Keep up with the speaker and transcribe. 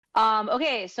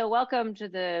Okay, so welcome to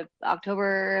the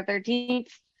October 13th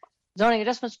Zoning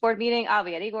Adjustments Board meeting.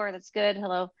 We had Igor, that's good.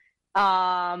 Hello.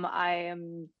 I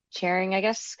am chairing, I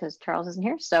guess, because Charles isn't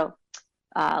here. So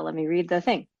let me read the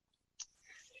thing.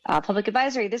 Public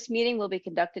advisory, this meeting will be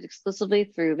conducted exclusively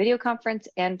through video conference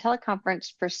and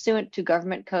teleconference pursuant to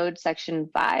Government Code Section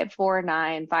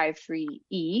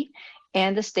 54953E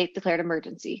and the state declared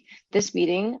emergency. This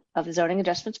meeting of the Zoning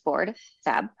Adjustments Board,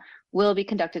 ZAB, will be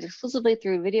conducted exclusively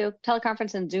through video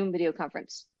teleconference and Zoom video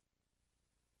conference.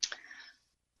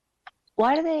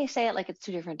 Why do they say it like it's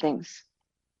two different things?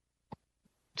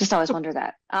 Just always wonder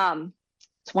that.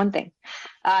 It's one thing.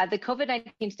 The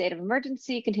COVID-19 state of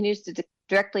emergency continues to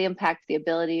directly impact the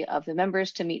ability of the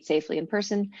members to meet safely in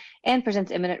person and presents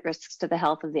imminent risks to the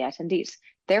health of the attendees.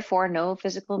 Therefore, no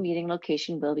physical meeting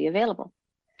location will be available.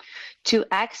 To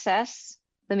access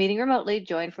the meeting remotely,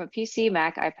 join from a PC,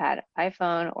 Mac, iPad,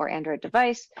 iPhone, or Android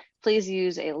device. Please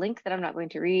use a link that I'm not going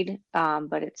to read,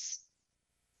 but it's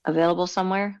available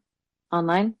somewhere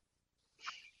online.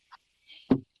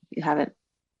 If you haven't,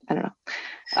 I don't know.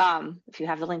 If you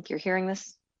have the link, you're hearing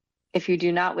this. If you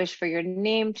do not wish for your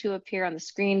name to appear on the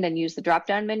screen, then use the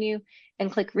drop-down menu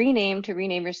and click rename to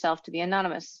rename yourself to be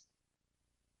anonymous,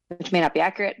 which may not be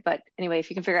accurate, but anyway, if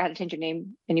you can figure out how to change your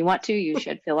name and you want to, you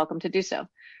should feel welcome to do so.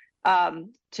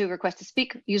 To request to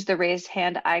speak, use the raised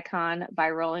hand icon by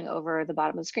rolling over the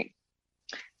bottom of the screen.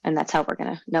 And that's how we're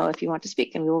gonna know if you want to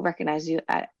speak, and we will recognize you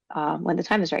at when the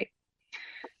time is right.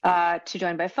 To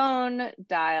join by phone,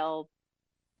 dial,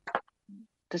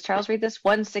 does Charles read this?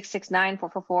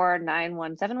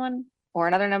 1-669-444-9171 or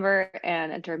another number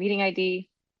and enter a meeting ID.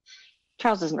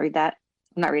 Charles doesn't read that.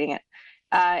 I'm not reading it.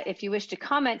 If you wish to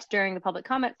comment during the public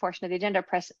comment portion of the agenda,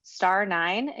 press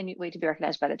 *9 and you wait to be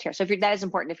recognized by the chair. So that is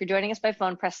important. If you're joining us by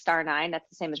phone, press *9. That's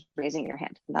the same as raising your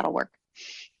hand, and that'll work.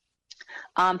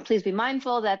 Please be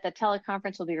mindful that the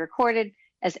teleconference will be recorded,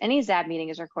 as any ZAB meeting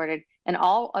is recorded, and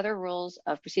all other rules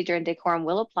of procedure and decorum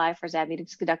will apply for ZAB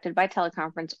meetings conducted by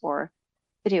teleconference or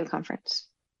video conference.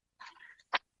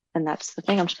 And that's the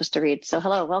thing I'm supposed to read. So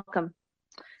hello, welcome.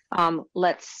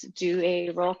 Let's do a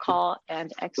roll call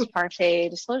and ex parte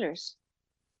disclosures.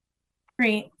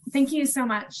 Great, thank you so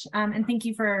much. And thank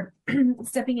you for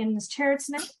stepping in this chair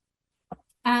tonight.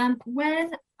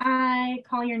 When I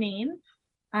call your name,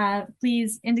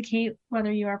 please indicate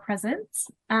whether you are present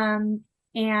and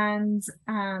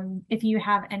if you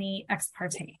have any ex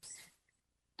parte.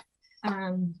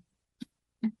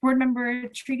 Board Member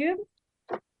Trigub?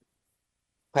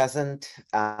 Present,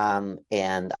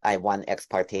 and I want ex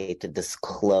parte to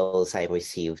disclose I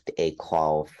received a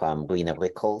call from Rena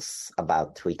Rickles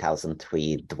about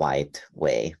 3003 Dwight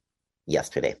Way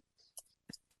yesterday.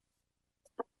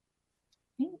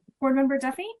 Okay. Board Member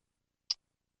Duffy?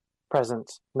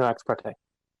 Present, no ex parte.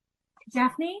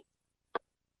 Daphne?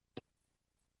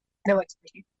 No ex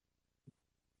parte.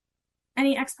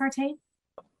 Any ex parte?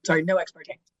 Sorry, no ex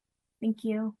parte. Thank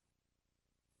you.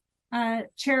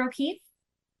 Chair O'Keefe?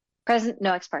 Present,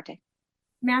 no ex parte.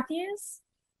 Matthews?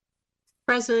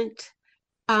 Present.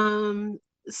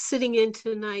 Sitting in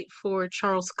tonight for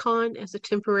Charles Kahn as a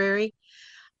temporary.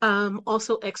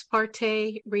 Also ex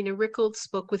parte, Rena Rickles,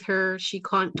 spoke with her. She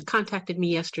contacted me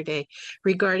yesterday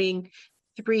regarding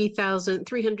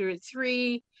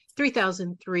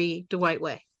 3003 Dwight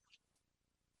Way.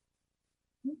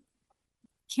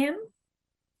 Kim?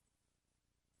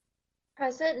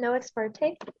 Present, no ex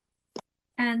parte.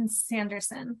 And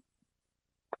Sanderson?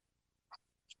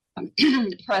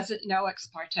 Present, no ex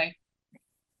parte.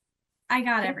 I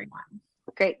got everyone.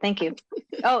 Great, thank you.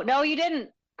 Oh, no, you didn't.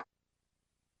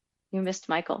 You missed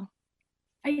Michael.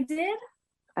 I did?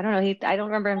 I don't know. I don't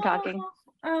remember him talking.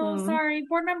 Sorry.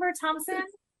 Board Member Thompson?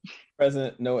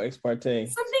 Present, no ex parte.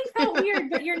 Something felt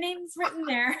weird, but your name's written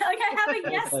there. Like I have a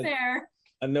yes there.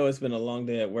 I know it's been a long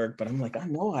day at work, but I'm like, I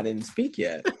know I didn't speak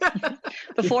yet.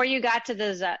 Before you got to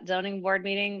the zoning board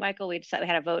meeting, Michael, we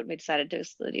had a vote and we decided to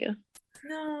exclude you.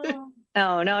 No.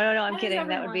 No, I'm kidding. Everyone.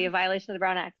 That would be a violation of the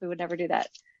Brown Act. We would never do that.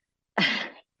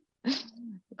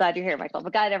 Glad you're here, Michael.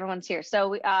 But glad everyone's here. So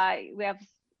we have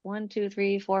 1, 2,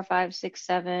 3, 4, 5, 6,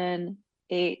 7,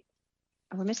 8.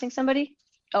 Are we missing somebody?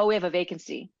 Oh, we have a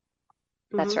vacancy.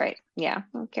 That's right. Yeah,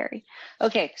 Carrie.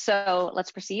 Okay, so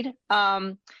let's proceed.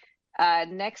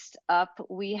 Next up,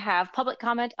 we have public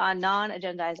comment on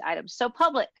non-agendized items. So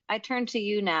public, I turn to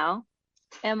you now.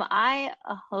 Am I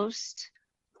a host,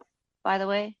 by the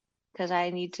way? Because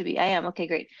I need to be. I am. Okay,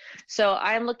 great. So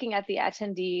I'm looking at the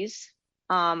attendees.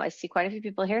 I see quite a few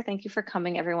people here. Thank you for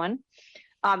coming, everyone.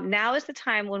 Now is the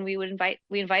time when we invite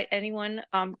anyone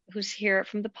who's here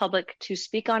from the public to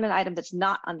speak on an item that's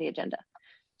not on the agenda.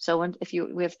 So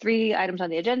we have 3 items on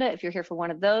the agenda. If you're here for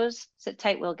one of those, sit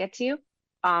tight, we'll get to you.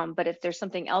 But if there's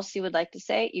something else you would like to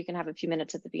say, you can have a few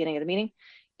minutes at the beginning of the meeting.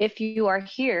 If you are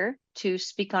here to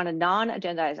speak on a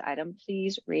non-agendized item,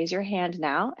 please raise your hand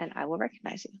now and I will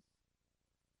recognize you.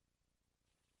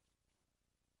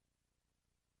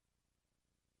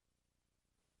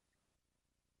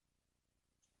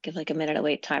 Give like a minute of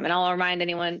wait time. And I'll remind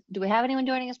anyone, do we have anyone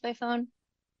joining us by phone?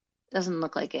 Doesn't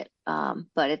look like it,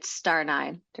 but it's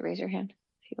 *9 to raise your hand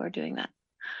if you are doing that.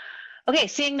 Okay,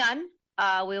 seeing none,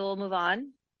 we will move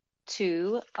on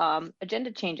to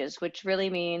agenda changes, which really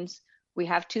means we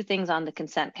have 2 things on the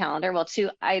consent calendar. Well,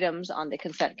 2 items on the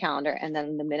consent calendar and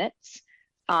then the minutes.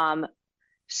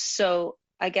 So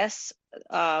I guess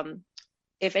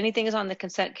if anything is on the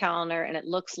consent calendar and it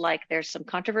looks like there's some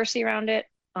controversy around it,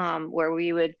 where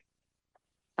we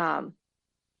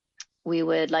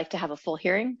would like to have a full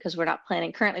hearing because we're not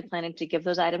currently planning to give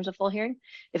those items a full hearing.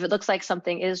 If it looks like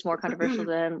something is more controversial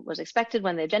than was expected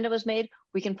when the agenda was made,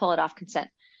 we can pull it off consent.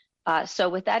 So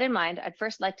with that in mind, I'd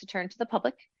first like to turn to the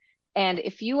public. And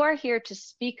if you are here to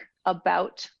speak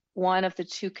about one of the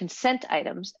 2 consent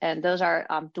items, and those are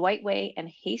Dwight Way and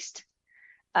Haste,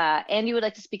 and you would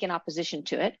like to speak in opposition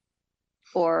to it,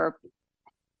 or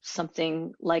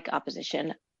something like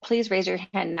opposition, please raise your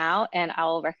hand now and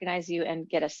I'll recognize you and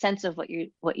get a sense of what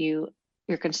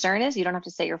your concern is. You don't have to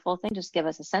say your full thing, just give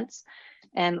us a sense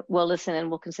and we'll listen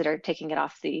and we'll consider taking it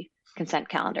off the consent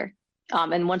calendar.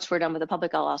 And once we're done with the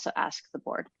public, I'll also ask the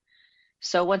board.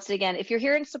 So once again, if you're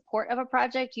here in support of a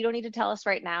project, you don't need to tell us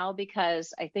right now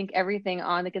because I think everything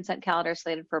on the consent calendar is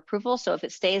slated for approval. So if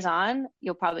it stays on,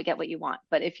 you'll probably get what you want.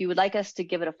 But if you would like us to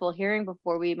give it a full hearing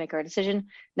before we make our decision,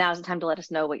 now's the time to let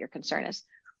us know what your concern is.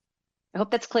 I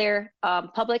hope that's clear.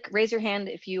 Public, raise your hand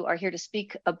if you are here to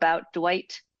speak about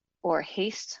Dwight or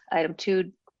Haste, item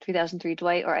 2, 3003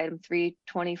 Dwight, or item 3,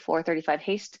 2435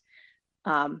 Haste.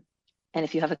 And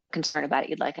if you have a concern about it,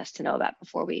 you'd like us to know about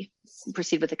before we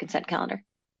proceed with the consent calendar.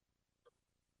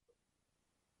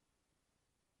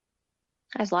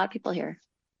 There's a lot of people here.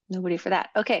 Nobody for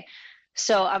that. Okay,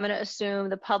 so I'm going to assume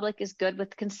the public is good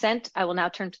with consent. I will now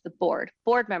turn to the board.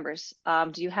 Board members,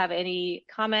 do you have any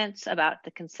comments about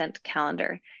the consent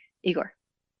calendar? Igor.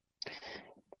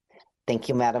 Thank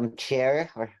you, Madam Chair,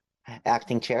 or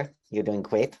Acting Chair. You're doing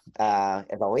great,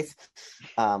 as always.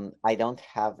 I don't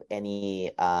have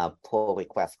any pull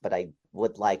requests, but I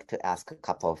would like to ask a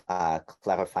couple of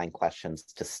clarifying questions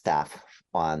to staff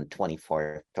on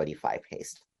 2435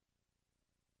 Haste.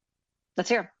 Let's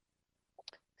hear.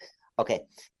 Okay,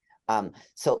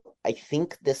 so I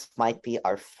think this might be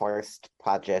our first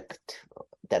project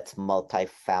that's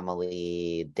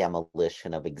multifamily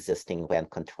demolition of existing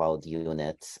rent-controlled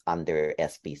units under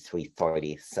SB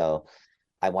 330. So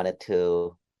I wanted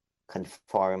to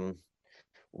confirm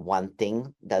one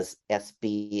thing. Does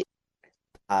SB,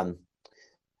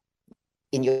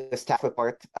 in your staff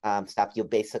report, staff, you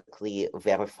basically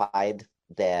verified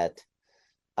that,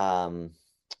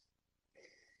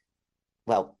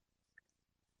 well,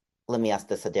 let me ask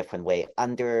this a different way.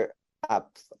 Under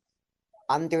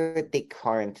the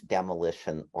current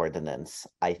demolition ordinance,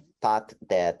 I thought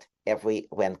that every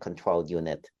rent-controlled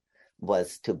unit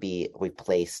was to be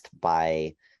replaced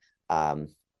by a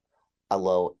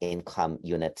low-income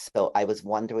unit. So I was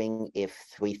wondering if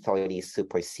 330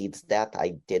 supersedes that.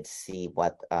 I did see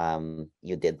what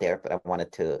you did there, but I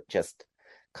wanted to just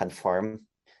confirm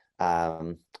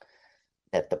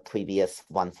that the previous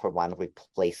one-for-one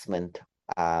replacement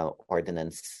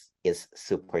ordinance is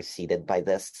superseded by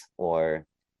this, or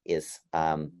is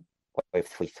or if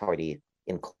 330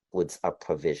 includes a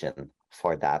provision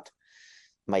for that.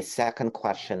 My second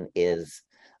question is,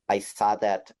 I saw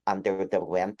that under the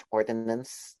rent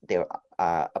ordinance, there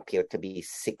appear to be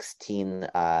 16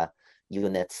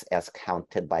 units as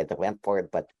counted by the rent board,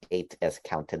 but 8 as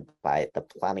counted by the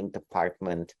planning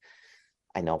department.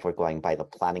 I know we're going by the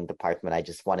planning department. I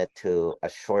just wanted to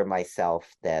assure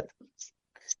myself that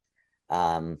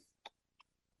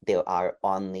there are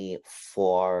only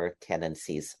 4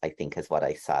 tenancies, I think is what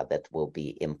I saw, that will be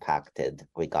impacted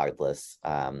regardless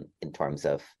in terms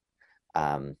of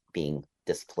being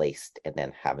displaced and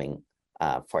then having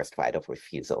first right of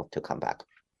refusal to come back.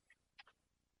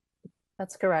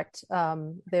 That's correct.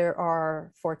 There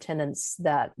are 4 tenants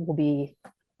that will be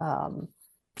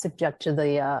subject to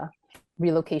the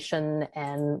relocation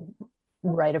and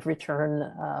right of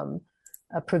return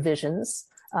provisions.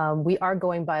 We are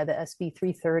going by the SB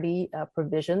 330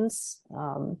 provisions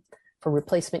for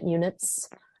replacement units.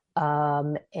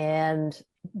 And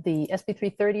the SB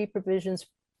 330 provisions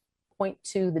point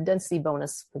to the density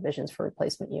bonus provisions for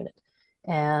replacement unit.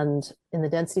 And in the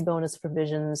density bonus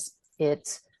provisions,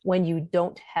 when you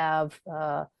don't have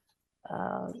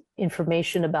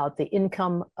information about the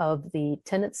income of the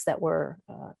tenants that were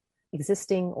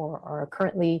existing or are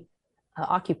currently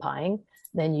occupying,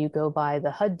 then you go by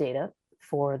the HUD data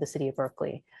for the city of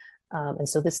Berkeley. And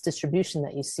so this distribution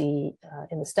that you see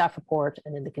in the staff report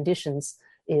and in the conditions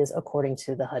is according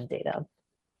to the HUD data.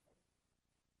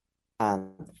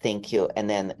 Thank you. And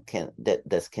then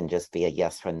this can just be a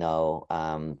yes or no.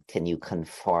 Can you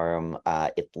confirm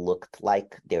it looked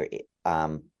like there,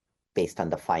 based on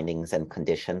the findings and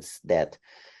conditions, that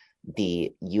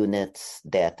the units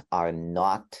that are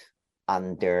not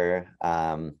under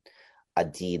a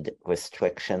deed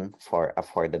restriction for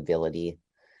affordability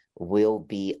will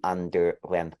be under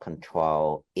rent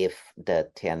control if the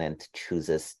tenant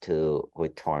chooses to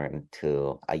return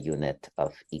to a unit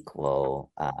of equal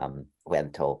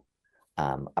rental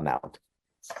amount?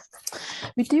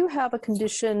 We do have a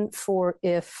condition for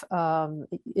if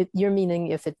you're meaning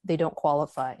if they don't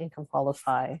qualify, income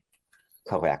qualify.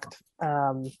 Correct.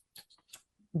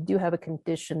 We do have a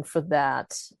condition for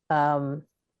that. And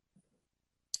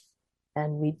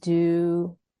we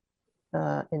do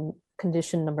in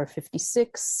condition number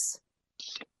 56,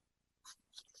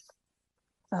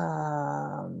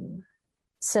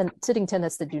 sitting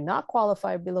tenants that do not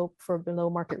qualify for below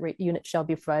market rate unit shall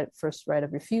be provided first right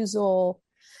of refusal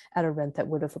at a rent that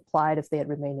would have applied if they had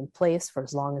remained in place for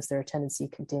as long as their tenancy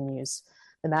continues.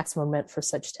 The maximum rent for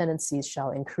such tenancies shall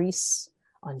increase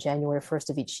on January 1st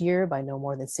of each year by no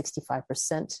more than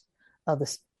 65% of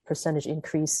the percentage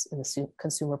increase in the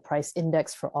consumer price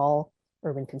index for all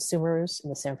urban consumers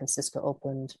in the San Francisco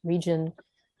Oakland region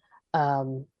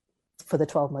for the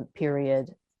 12-month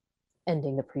period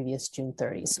ending the previous June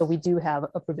 30. So we do have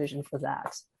a provision for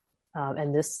that.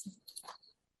 And this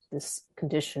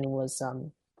condition was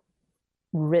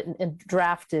written and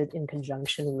drafted in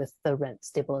conjunction with the Rent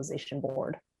Stabilization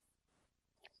Board.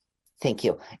 Thank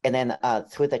you. And then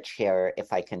through the chair,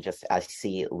 if I can just, I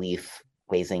see Leaf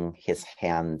raising his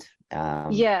hand.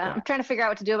 Yeah, I'm trying to figure out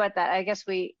what to do about that. I guess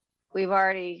we've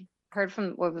already heard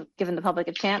from, we've given the public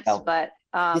a chance, but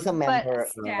he's a member of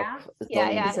staff.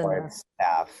 Yeah.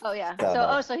 staff. Oh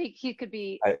yeah. So he could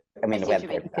be. I mean, I see what you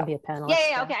mean. He can be a panelist.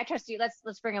 Yeah. Okay, I trust you.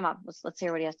 Let's bring him up. Let's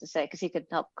hear what he has to say because he could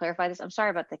help clarify this. I'm sorry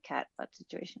about the cat butt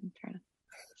situation. I'm trying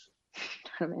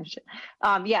to manage it.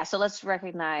 Yeah. So let's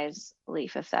recognize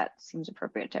Leaf if that seems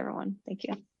appropriate to everyone. Thank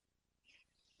you.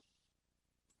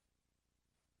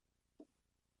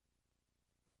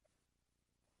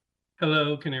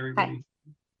 Hello, can everybody?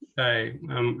 Hi,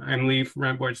 I'm Leaf,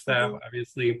 rent board staff.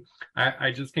 Obviously,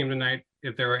 I just came tonight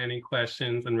if there were any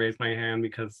questions and raised my hand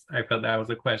because I felt that was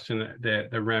a question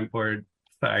that the rent board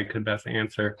side could best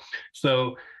answer.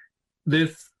 So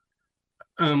this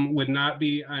would not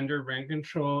be under rent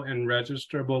control and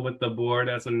registrable with the board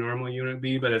as a normal unit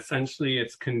B, but essentially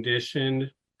it's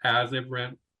conditioned as if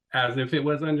it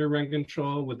was under rent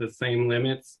control with the same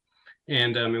limits.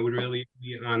 And it would really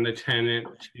be on the tenant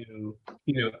to,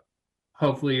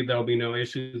 hopefully there'll be no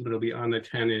issues, but it'll be on the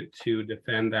tenant to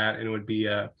defend that. And it would be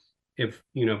if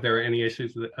there are any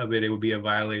issues of it, it would be a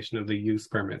violation of the use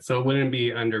permit. So it wouldn't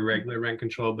be under regular rent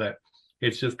control, but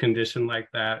it's just conditioned like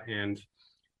that. And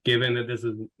given that this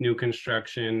is new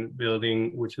construction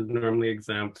building, which is normally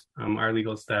exempt, our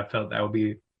legal staff felt that would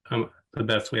be the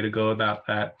best way to go about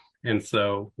that. And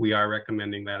so we are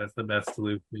recommending that as the best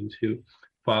solution to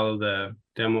follow the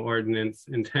demo ordinance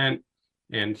intent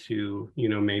and to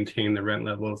maintain the rent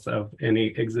levels of any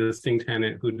existing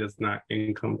tenant who does not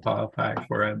income qualify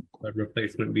for a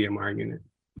replacement BMR unit.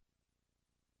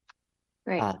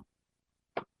 Great. Do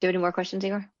you have any more questions,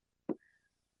 Igor?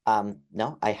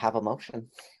 No, I have a motion.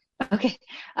 Okay.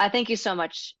 Thank you so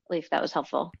much, Leaf. That was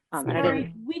helpful. And I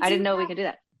didn't know we could do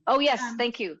that. Oh yes,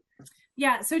 thank you.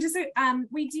 Yeah, so just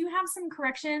we do have some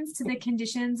corrections to the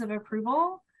conditions of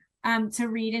approval to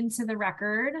read into the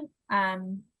record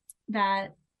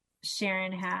that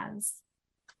Sharon has.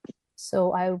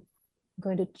 So I'm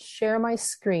going to share my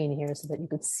screen here so that you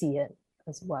could see it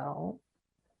as well.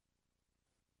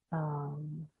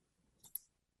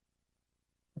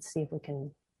 Let's see if we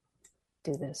can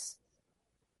do this.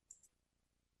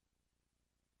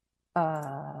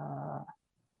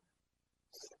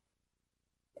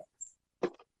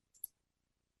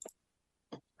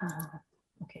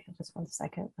 Okay, just 1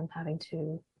 second. I'm having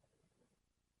to.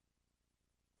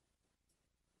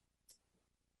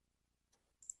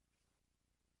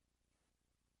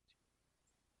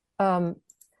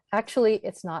 Actually,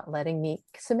 it's not letting me.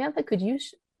 Samantha, could you,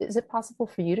 is it possible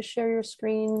for you to share your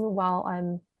screen while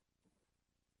I'm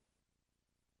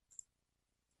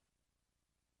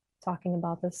talking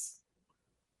about this?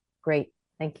 Great,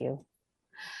 thank you.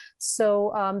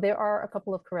 So there are a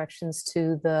couple of corrections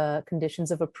to the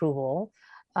conditions of approval.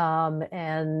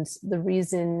 And the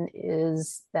reason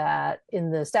is that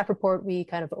in the staff report, we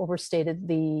kind of overstated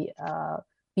the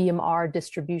BMR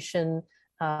distribution,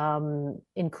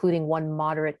 including one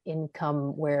moderate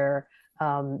income where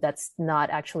that's not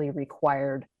actually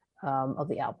required of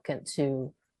the applicant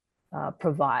to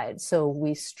provide. So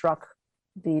we struck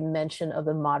the mention of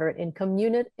the moderate income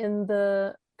unit in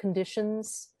the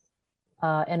conditions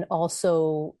and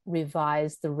also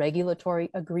revised the regulatory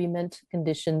agreement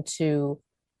condition to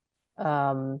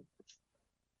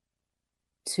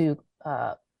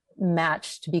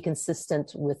match, to be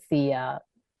consistent with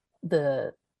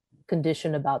the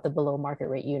condition about the below market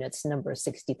rate units number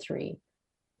 63,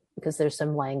 because there's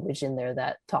some language in there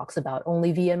that talks about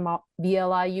only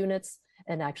VLI units,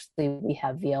 and actually we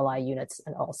have VLI units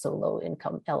and also low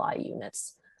income LI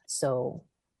units. So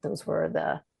those were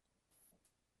the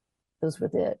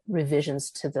revisions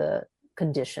to the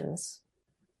conditions.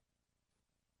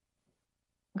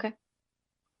 Okay.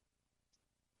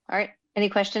 All right. Any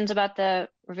questions about the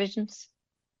revisions?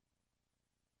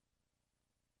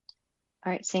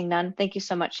 All right, seeing none. Thank you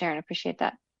so much, Sharon. Appreciate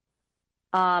that.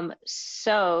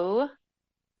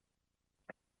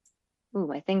 Ooh,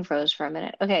 my thing froze for a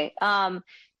minute. Okay.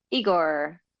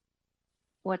 Igor,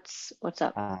 what's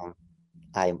up?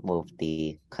 I moved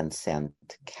the consent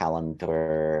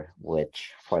calendar,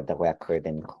 which for the record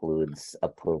includes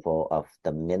approval of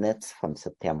the minutes from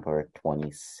September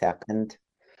 22nd,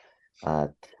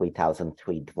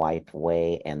 3003 Dwight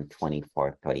Way and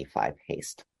 2435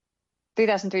 Haste.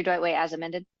 3003 Dwight Way as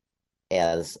amended?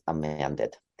 As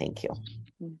amended. Thank you.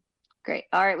 Great.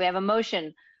 All right, we have a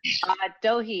motion.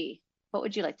 Dohi, what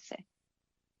would you like to say?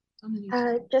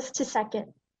 Just to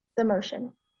second the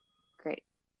motion. Great.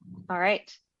 All right.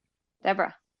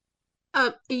 Deborah.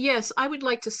 Yes, I would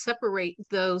like to separate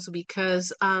those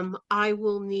because I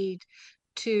will need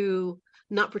to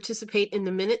not participate in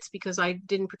the minutes because I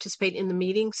didn't participate in the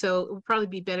meeting. So it would probably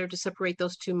be better to separate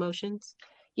those two motions.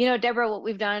 You know, Deborah, what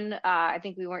we've done, I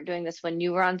think we weren't doing this when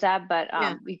you were on ZAB, but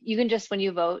Yeah. you can just, when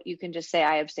you vote, you can just say,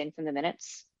 I abstain from the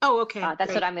minutes. Oh, okay. That's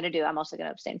great. what I'm going to do. I'm also going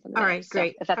to abstain from the All minutes. right,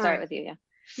 great. So if that's All all right. right with you, yeah.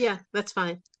 Yeah, that's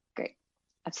fine. Great.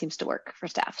 That seems to work for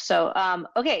staff. So,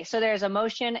 okay, so there's a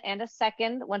motion and a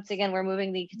second. Once again, we're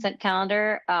moving the consent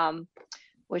calendar,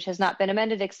 which has not been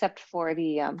amended except for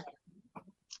the,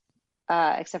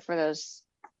 except for those,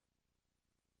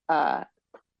 it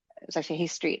was actually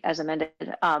Hayes Street as amended,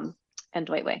 and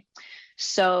Dwight Way.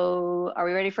 So are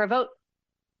we ready for a vote?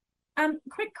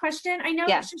 Quick question. I know,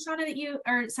 Yeah. Shoshana, that you,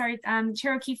 or sorry,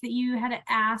 Chair O'Keefe, that you had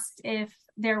asked if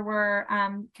there were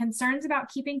concerns about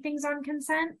keeping things on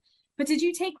consent, but did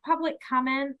you take public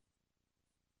comment?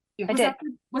 I did.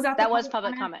 That was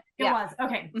public comment. It Yeah. was,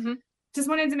 okay. Mm-hmm. Just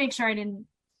wanted to make sure I didn't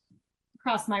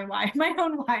cross my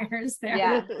own wires there.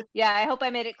 Yeah, yeah. I hope I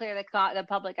made it clear that the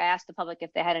public. I asked the public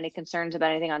if they had any concerns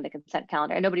about anything on the consent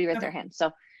calendar, and nobody raised their hand.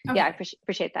 So, yeah, I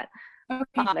appreciate that.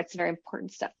 Okay. That's very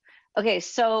important stuff. Okay,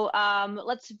 so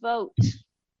let's vote.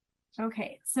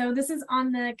 Okay, so this is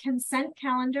on the consent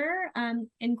calendar,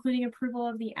 including approval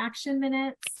of the action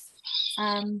minutes,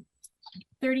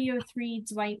 3003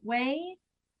 Dwight Way,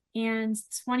 and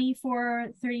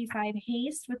 2435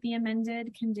 Haste with the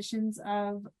amended conditions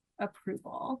of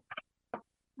approval.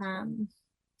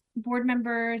 Board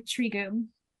member Trigu.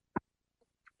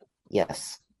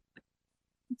 Yes.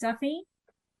 Duffy.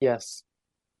 Yes.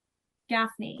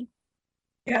 Gaffney.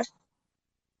 Yes.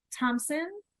 Thompson.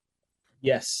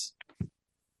 Yes.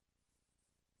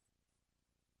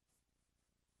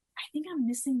 I think I'm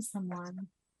missing someone.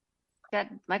 Got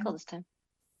Michael this time.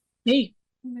 Me.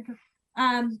 You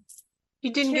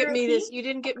didn't get me this. Cherokee? You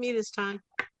didn't get me this time.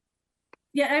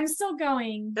 Yeah, I'm still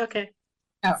going. Okay.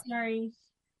 Sorry.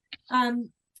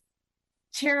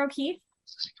 Chair O'Keefe.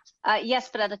 Yes,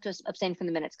 but I'd like to abstain from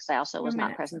the minutes because I also was not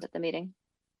minutes. present at the meeting.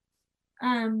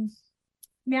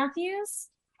 Matthews.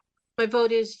 My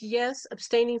vote is yes,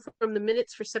 abstaining from the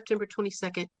minutes for September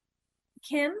 22nd.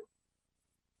 Kim.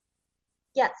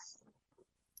 Yes.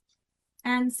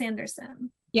 And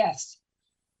Sanderson. Yes.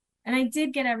 And I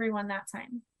did get everyone that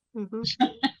time. Mhm.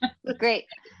 Great.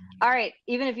 All right.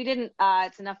 Even if you didn't,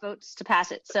 it's enough votes to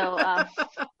pass it. So, I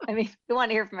mean, we want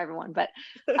to hear from everyone, but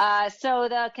so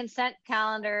the consent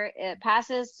calendar, it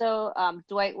passes. So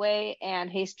Dwight Way and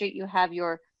Hayes Street, you have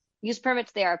your use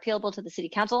permits. They are appealable to the city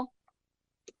council.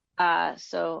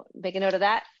 So make a note of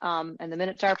that. And the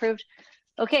minutes are approved.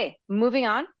 Okay, moving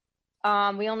on.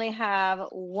 We only have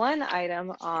one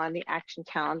item on the action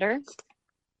calendar,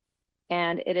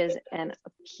 and it is an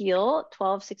appeal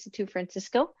 1262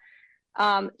 Francisco.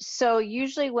 So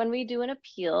usually when we do an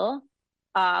appeal,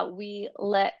 we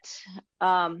let,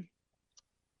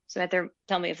 Samantha,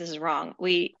 tell me if this is wrong.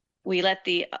 We let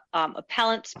the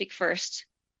appellant speak first,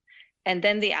 and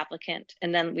then the applicant,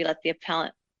 and then we let the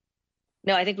appellant.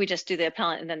 No, I think we just do the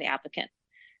appellant and then the applicant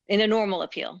in a normal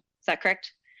appeal. Is that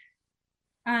correct?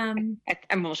 I'm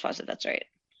almost positive that's right.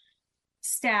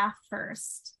 Staff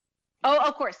first. Oh,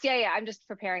 of course. Yeah. I'm just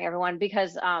preparing everyone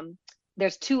because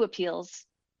there's two appeals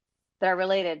that are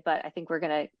related, but I think we're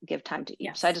going to give time to each.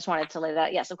 Yes. So I just wanted to lay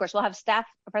that. Yes, of course, we'll have staff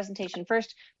a presentation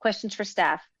first, questions for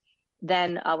staff.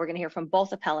 Then we're going to hear from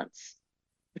both appellants,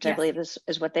 which I believe is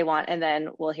what they want. And then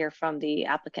we'll hear from the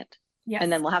applicant. Yes.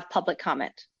 And then we'll have public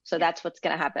comment. So that's what's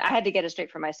going to happen. I had to get it straight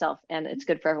for myself, and it's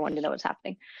good for everyone to know what's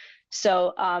happening.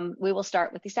 So we will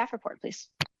start with the staff report, please.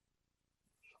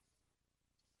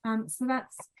 So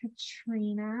that's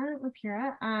Katrina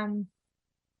Lapira. I'm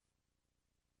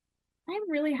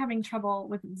really having trouble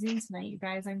with Zoom tonight, you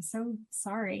guys. I'm so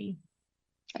sorry.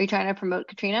 Are you trying to promote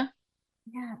Katrina?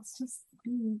 Yeah, it's just.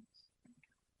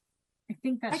 I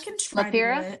think that's. I can try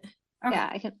Lapira? to do it. Okay.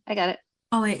 Yeah, I got it.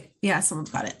 Oh wait, yeah, someone's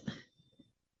got it.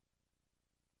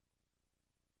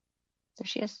 There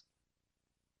she is.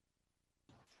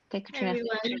 Okay, Hi, Katrina.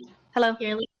 everyone. Hello.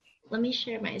 Here, let me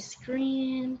share my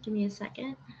screen. Give me a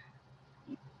second.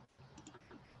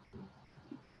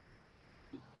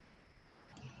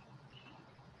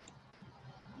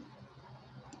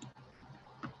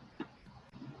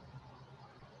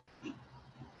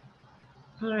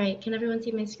 All right, can everyone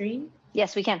see my screen?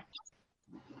 Yes, we can.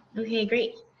 Okay,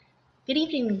 great. Good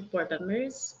evening, board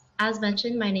members. As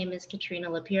mentioned, my name is Katrina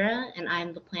Lapira, and I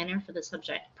am the planner for the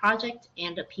subject project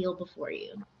and appeal before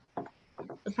you.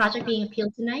 The project being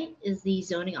appealed tonight is the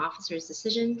zoning officer's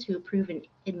decision to approve an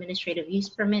administrative use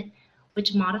permit,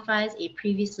 which modifies a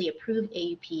previously approved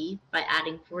AUP by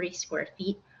adding 40 square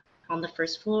feet on the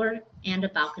first floor and a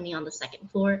balcony on the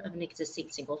second floor of an existing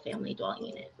single-family dwelling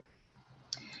unit.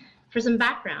 For some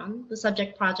background, the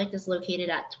subject project is located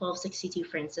at 1262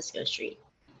 Francisco Street.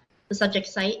 The subject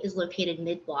site is located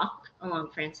mid-block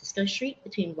along Francisco Street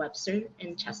between Webster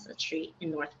and Chestnut Street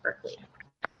in North Berkeley.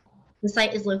 The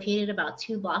site is located about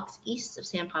 2 blocks east of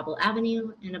San Pablo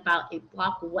Avenue and about a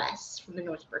block west from the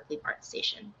North Berkeley BART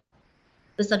station.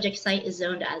 The subject site is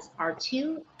zoned as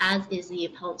R2, as is the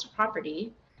appellant's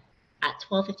property at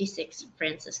 1256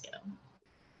 Francisco.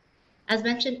 As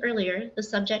mentioned earlier, the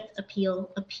subject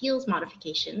appeals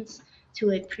modifications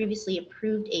to a previously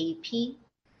approved AUP.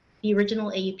 The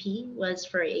original AUP was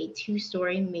for a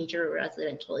 2-story major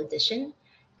residential addition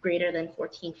greater than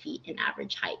 14 feet in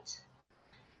average height.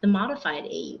 The modified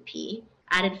AUP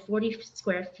added 40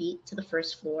 square feet to the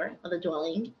first floor of the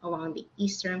dwelling along the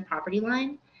eastern property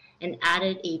line and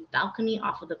added a balcony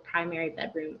off of the primary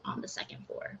bedroom on the second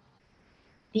floor.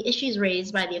 The issues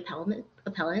raised by the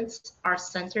appellants are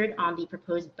centered on the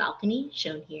proposed balcony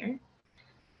shown here.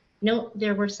 Note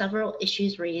there were several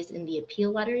issues raised in the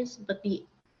appeal letters, but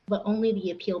only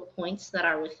the appeal points that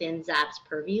are within ZAB's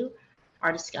purview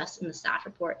are discussed in the staff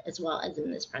report as well as in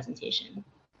this presentation.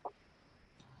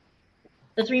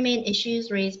 The 3 main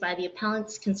issues raised by the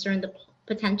appellants concern the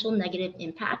potential negative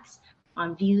impacts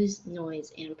on views,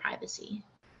 noise, and privacy.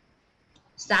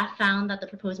 Staff found that the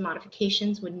proposed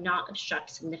modifications would not obstruct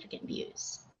significant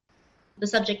views. The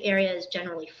subject area is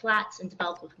generally flat and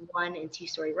developed with 1- and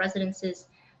 2-story residences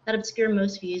that obscure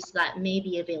most views that may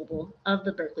be available of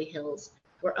the Berkeley Hills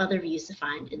or other views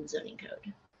defined in the zoning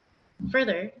code.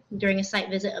 Further, during a site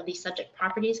visit of the subject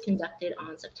properties conducted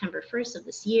on September 1st of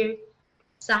this year,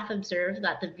 staff observed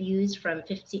that the views from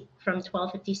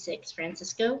 1256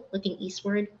 Francisco looking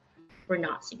eastward were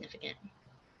not significant.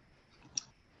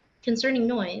 Concerning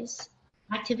noise,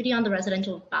 activity on the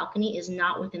residential balcony is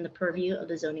not within the purview of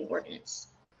the zoning ordinance.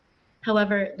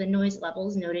 However, the noise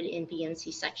levels noted in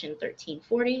BMC section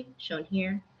 1340, shown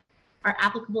here, are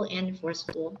applicable and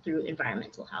enforceable through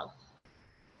environmental health.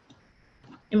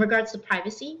 In regards to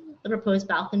privacy, the proposed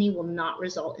balcony will not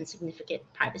result in significant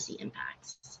privacy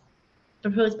impacts.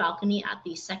 The proposed balcony at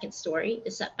the second story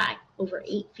is set back over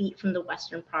 8 feet from the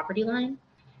western property line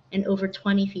and over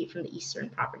 20 feet from the eastern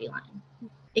property line.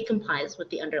 It complies with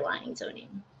the underlying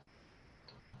zoning.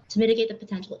 To mitigate the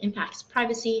potential impacts to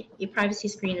privacy, a privacy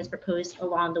screen is proposed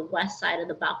along the west side of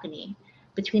the balcony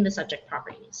between the subject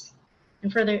properties.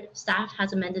 And further, staff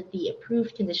has amended the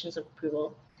approved conditions of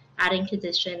approval, adding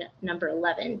condition number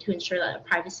 11 to ensure that a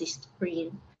privacy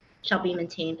screen shall be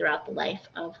maintained throughout the life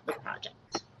of the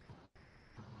project.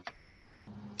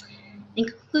 In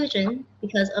conclusion,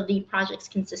 because of the project's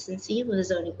consistency with the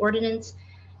zoning ordinance,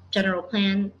 general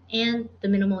plan, and the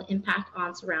minimal impact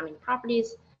on surrounding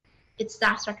properties, It's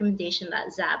staff's recommendation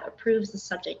that ZAB approves the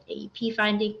subject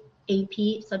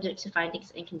AEP subject to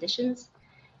findings and conditions,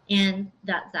 and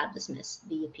that ZAB dismiss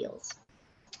the appeals.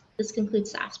 This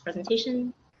concludes staff's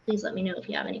presentation. Please let me know if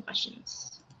you have any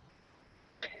questions.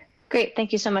 Great,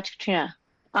 thank you so much, Katrina.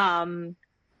 Are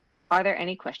there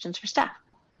any questions for staff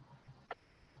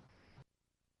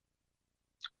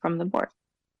from the board?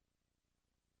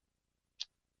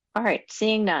 All right,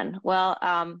 seeing none.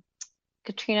 Well,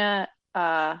 Katrina,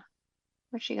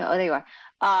 where'd she go? Oh, there you are.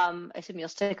 I assume you'll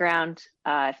stick around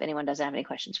if anyone doesn't have any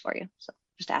questions for you. So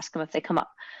just ask them if they come up.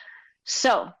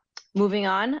 So moving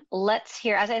on, let's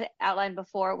hear, as I outlined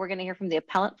before, we're going to hear from the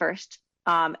appellant first.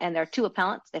 And there are two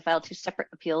appellants. They filed two separate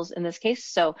appeals in this case.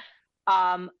 So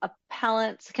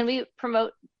appellants, can we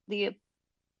promote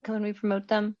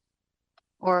them?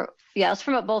 Or yeah, let's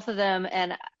promote both of them.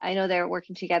 And I know they're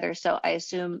working together, so I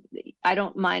assume I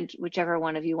don't mind whichever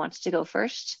one of you wants to go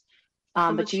first.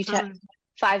 But you each have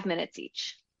 5 minutes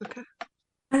each. Okay.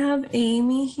 I have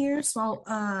Amy here, so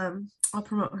I'll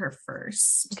promote her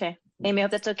first. Okay, Amy, I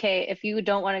hope that's okay. If you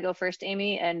don't want to go first,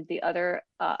 Amy, and the other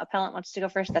appellant wants to go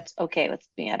first, that's okay with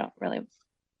me. I don't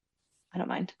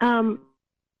mind.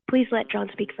 Please let John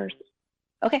speak first.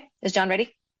 Okay, is John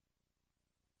ready?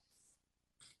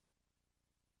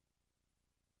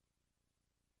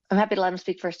 I'm happy to let him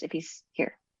speak first if he's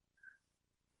here.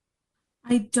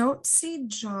 I don't see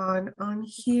John on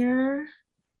here.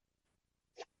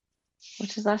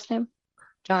 What's his last name?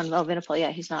 John. Oh, Vinipal.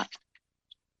 Yeah, he's not.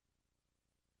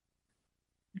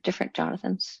 Different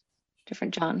Jonathans,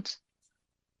 different Johns.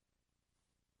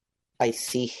 I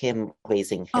see him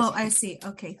raising his Oh, I see.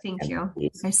 Okay, thank you.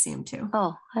 please. I see him too.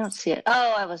 Oh, I don't see it.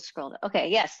 Oh, I was scrolled. Okay,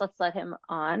 yes, let's let him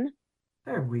on.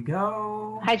 There we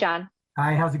go. Hi, John.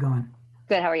 Hi, how's it going?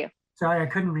 Good, how are you? Sorry, I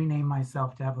couldn't rename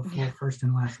myself to have a full first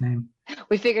and last name.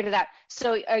 We figured it out.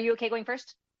 So are you okay going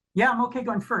first? Yeah, I'm okay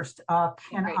going first.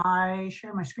 Can Great. I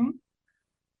share my screen?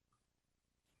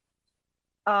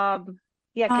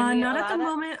 Yeah, can we not at allow the that?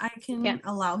 moment. I can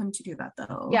allow him to do that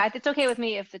though. Yeah, it's okay with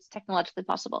me if it's technologically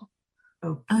possible.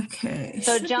 Okay.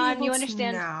 So Should be John, able you to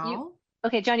understand? now.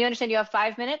 Okay, John, you understand you have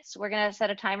 5 minutes. We're gonna set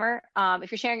a timer.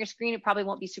 If you're sharing your screen, it probably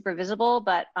won't be super visible,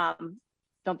 but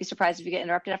don't be surprised if you get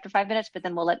interrupted after 5 minutes, but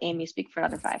then we'll let Amy speak for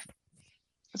another 5.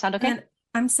 That sound okay? And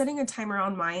I'm setting a timer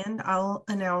on my end. I'll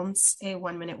announce a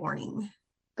 1 minute warning.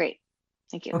 Great,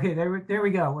 thank you. Okay, there we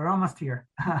go. We're almost here.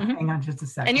 Hang on just a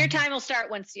second. And your time will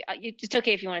start once it's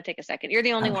okay if you want to take a second. You're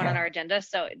the only one on Okay. our agenda,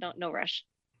 so no rush.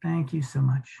 Thank you so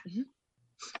much. Mhm.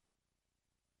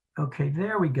 Okay,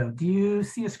 there we go. Do you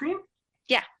see a screen?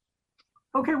 Yeah.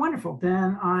 Okay, wonderful.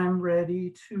 Then I'm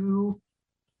ready to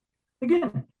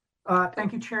begin.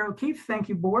 Thank you, Chair O'Keefe. Thank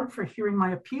you, Board, for hearing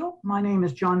my appeal. My name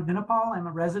is John Vinipal. I'm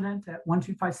a resident at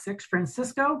 1256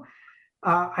 Francisco.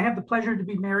 I have the pleasure to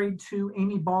be married to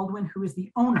Amy Baldwin, who is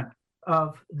the owner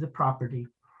of the property.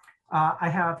 I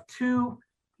have 2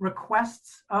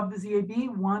 requests of the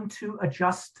ZAB, one to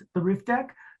adjust the roof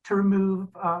deck to remove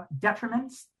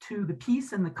detriments to the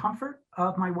peace and the comfort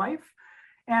of my wife.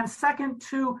 And second,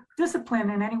 to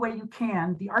discipline in any way you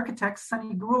can the architect,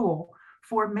 Sunny Gruel,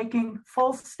 for making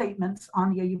false statements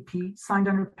on the AUP signed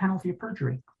under penalty of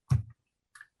perjury.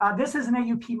 This is an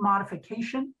AUP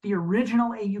modification. The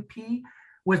original AUP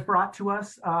was brought to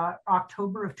us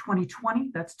October of 2020.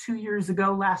 That's 2 years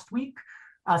ago last week.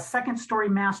 A 2nd-story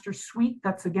master suite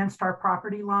that's against our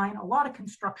property line, a lot of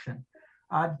construction.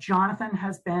 Jonathan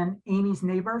has been Amy's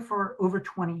neighbor for over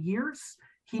 20 years.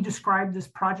 He described this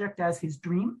project as his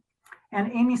dream,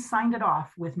 and Amy signed it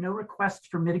off with no requests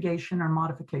for mitigation or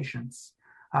modifications.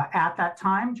 At that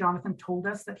time, Jonathan told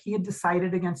us that he had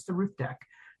decided against the roof deck.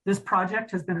 This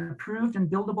project has been approved and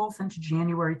buildable since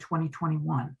January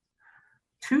 2021.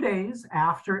 2 days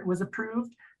after it was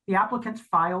approved, the applicants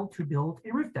filed to build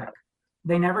a roof deck.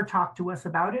 They never talked to us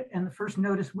about it, and the first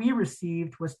notice we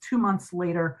received was 2 months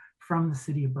later from the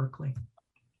city of Berkeley.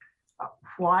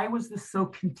 Why was this so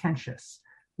contentious?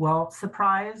 Well,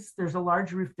 surprise, there's a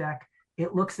large roof deck.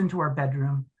 It looks into our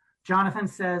bedroom. Jonathan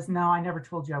says, no, I never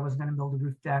told you I was going to build a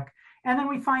roof deck. And then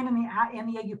we find in the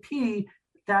AUP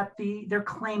that they're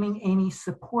claiming Amy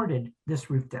supported this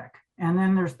roof deck. And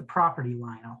then there's the property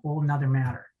line, a whole nother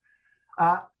matter.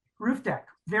 Roof deck,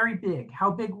 very big. How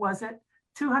big was it?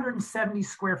 270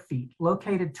 square feet,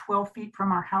 located 12 feet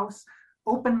from our house,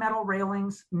 open metal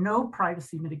railings, no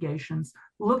privacy mitigations,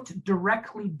 looked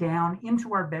directly down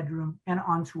into our bedroom and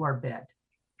onto our bed.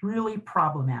 Really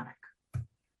problematic.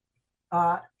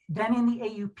 Then in the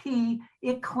AUP,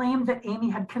 it claimed that Amy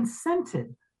had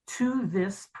consented to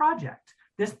this project.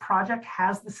 This project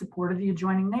has the support of the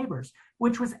adjoining neighbors,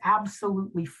 which was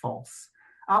absolutely false.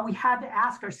 We had to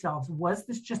ask ourselves, was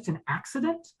this just an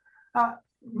accident?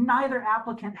 Neither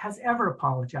applicant has ever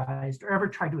apologized or ever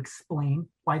tried to explain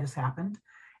why this happened.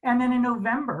 And then in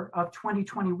November of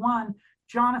 2021,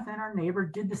 Jonathan, our neighbor,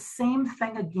 did the same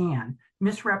thing again,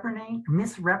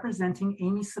 misrepresenting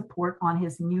Amy's support on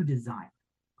his new design.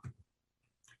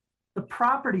 The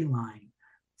property line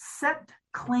set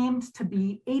claimed to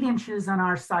be 8 inches on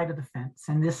our side of the fence,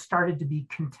 and this started to be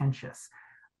contentious.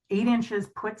 8 inches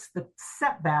puts the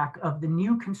setback of the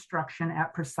new construction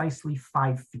at precisely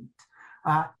 5 feet.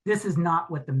 This is not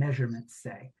what the measurements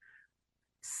say.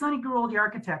 Sonny Gruel, the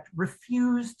architect,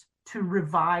 refused to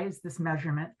revise this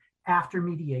measurement after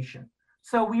mediation.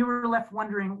 So we were left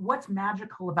wondering what's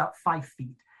magical about 5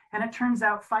 feet. And it turns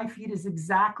out 5 feet is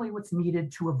exactly what's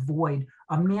needed to avoid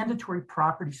a mandatory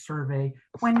property survey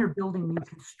when you're building new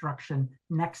construction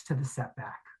next to the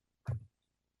setback.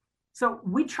 So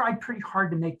we tried pretty hard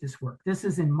to make this work. This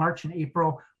is in March and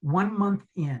April, 1 month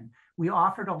in. We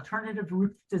offered alternative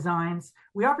roof designs.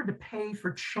 We offered to pay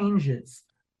for changes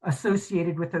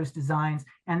associated with those designs,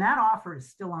 and that offer is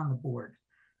still on the board.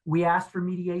 We asked for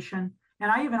mediation,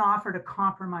 and I even offered a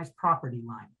compromise property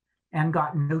line and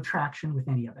got no traction with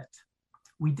any of it.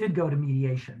 We did go to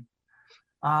mediation.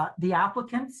 The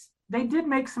applicants, they did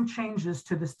make some changes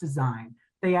to this design.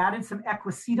 They added some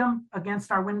equisetum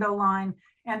against our window line,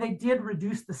 and they did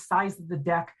reduce the size of the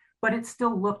deck, but it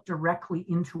still looked directly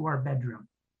into our bedroom.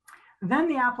 Then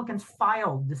the applicants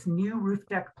filed this new roof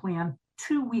deck plan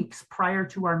 2 weeks prior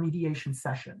to our mediation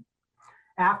session.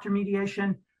 After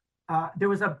mediation, there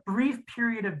was a brief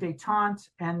period of détente,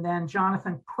 and then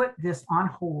Jonathan put this on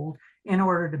hold in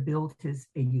order to build his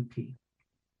AUP.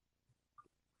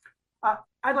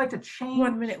 I'd like to change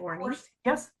 1 minute warning. course.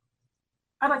 Yes,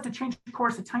 I'd like to change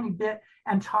course a tiny bit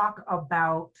and talk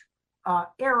about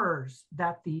errors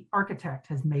that the architect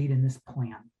has made in this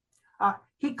plan.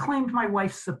 He claimed my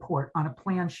wife's support on a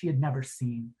plan she had never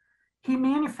seen. He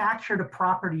manufactured a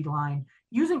property line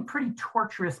using pretty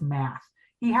torturous math.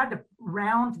 He had to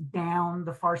round down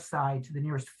the far side to the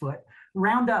nearest foot,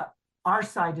 round up our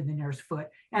side to the nearest foot,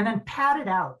 and then pad it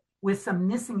out with some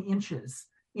missing inches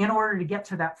in order to get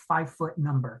to that 5 foot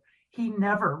number. He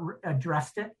never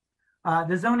addressed it.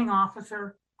 The zoning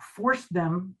officer forced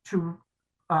them to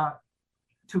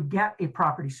get a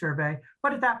property survey,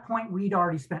 but at that point, we'd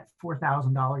already spent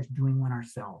 $4,000 doing one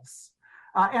ourselves.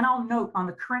 And I'll note on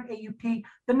the current AUP,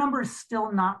 the number is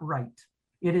still not right.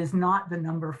 It is not the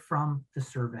number from the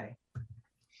survey.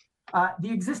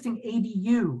 The existing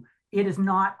ADU, it is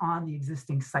not on the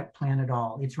existing site plan at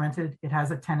all. It's rented, it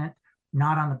has a tenant,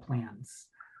 not on the plans.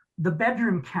 The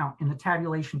bedroom count in the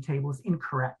tabulation table is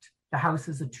incorrect. The house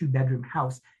is a 2-bedroom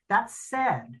house. That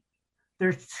said,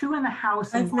 there's 2 in the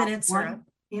house and 1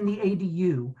 in the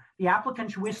ADU. The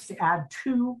applicants wish to add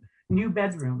 2 new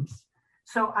bedrooms.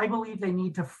 So I believe they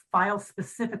need to file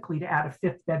specifically to add a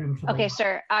 5th bedroom to the Okay, lot.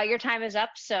 sir, your time is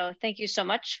up. So thank you so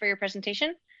much for your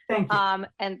presentation. Thank you.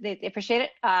 And they appreciate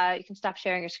it. You can stop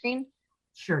sharing your screen.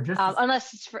 Sure, just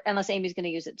unless Amy's going to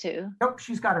use it too. Nope,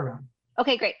 she's got her own.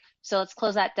 Okay, great. So let's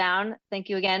close that down. Thank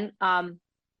you again.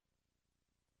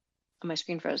 My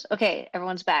screen froze. Okay,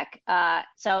 everyone's back.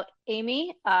 So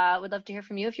Amy, would love to hear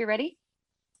from you if you're ready.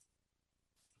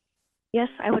 Yes,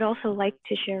 I would also like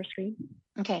to share a screen.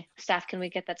 Okay, staff, can we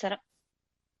get that set up?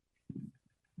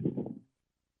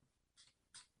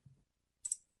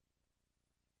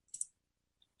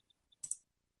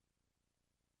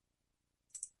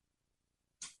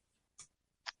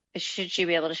 Should she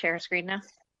be able to share her screen now?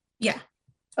 Yeah.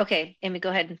 Okay, Amy, go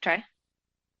ahead and try.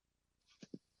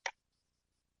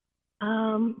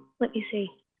 Let me see.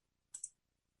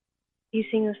 You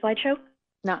seeing the slideshow?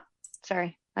 No,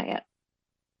 sorry, not yet.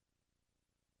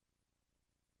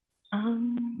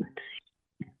 Let's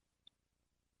see.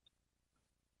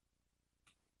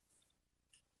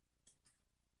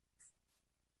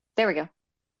 There we go.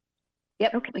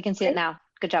 Yep, okay. We can see it now.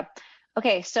 Good job.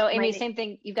 Okay, so Amy, same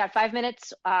thing. You've got 5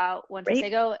 minutes once I say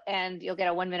go, and you'll get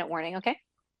a 1 minute warning, okay?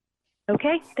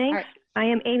 Okay, thanks. Right. I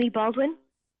am Amy Baldwin,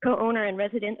 co-owner and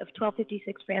resident of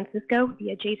 1256 Francisco, the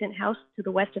adjacent house to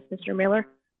the west of Mr. Miller.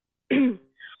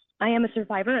 I am a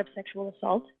survivor of sexual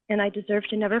assault, and I deserve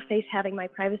to never face having my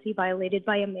privacy violated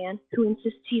by a man who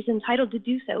insists he's entitled to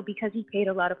do so because he paid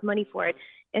a lot of money for it,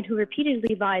 and who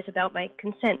repeatedly lies about my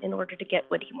consent in order to get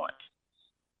what he wants.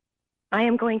 I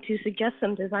am going to suggest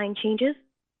some design changes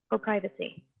for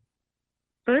privacy.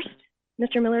 First,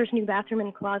 Mr. Miller's new bathroom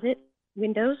and closet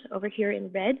windows over here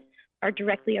in red are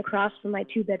directly across from my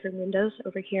 2-bedroom windows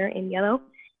over here in yellow.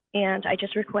 And I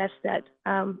just request that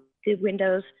the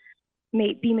windows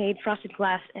be made frosted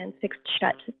glass and fixed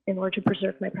shut in order to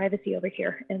preserve my privacy over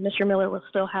here. And Mr. Miller will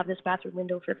still have this bathroom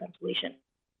window for ventilation.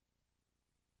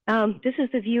 This is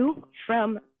the view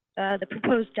from the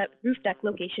proposed roof deck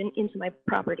location into my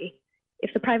property.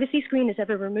 If the privacy screen is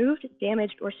ever removed,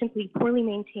 damaged, or simply poorly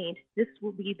maintained, this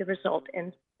will be the result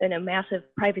and a massive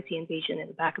privacy invasion in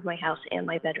the back of my house and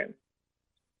my bedroom.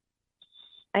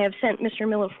 I have sent Mr.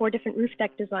 Miller 4 different roof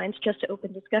deck designs just to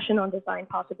open discussion on design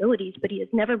possibilities, but he has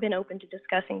never been open to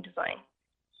discussing design.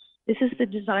 This is the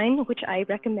design which I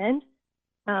recommend.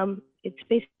 It's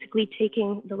basically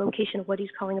taking the location of what he's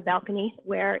calling a balcony,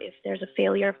 where if there's a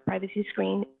failure of privacy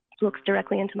screen, it looks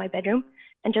directly into my bedroom,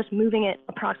 and just moving it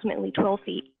approximately 12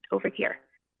 feet over here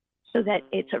so that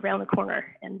it's around the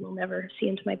corner and will never see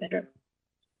into my bedroom.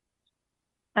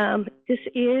 This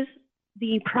is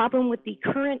the problem with the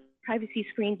current privacy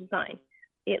screen design.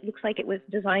 It looks like it was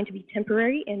designed to be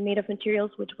temporary and made of materials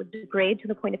which would degrade to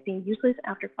the point of being useless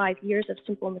after 5 years of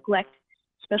simple neglect,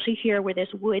 especially here where this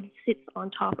wood sits on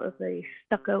top of the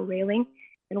stucco railing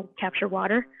and will capture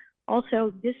water.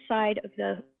 Also, this side of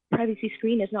the privacy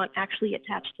screen is not actually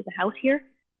attached to the house here,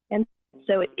 and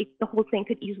so the whole thing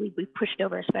could easily be pushed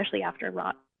over, especially after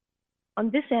rot.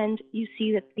 On this end, you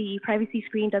see that the privacy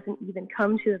screen doesn't even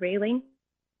come to the railing,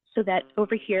 so that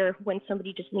over here, when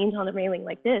somebody just leans on the railing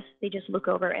like this, they just look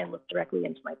over and look directly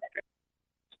into my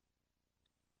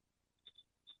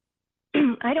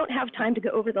bedroom. I don't have time to go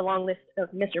over the long list of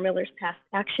Mr. Miller's past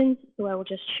actions, so I will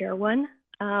just share one.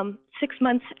 6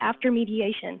 months after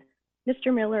mediation,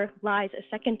 Mr. Miller lies a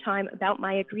second time about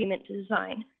my agreement to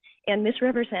design and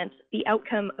misrepresents the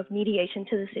outcome of mediation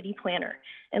to the city planner.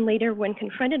 And later, when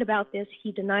confronted about this,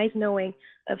 he denies knowing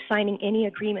of signing any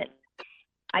agreement.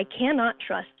 I cannot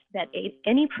trust that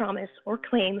any promise or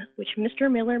claim which Mr.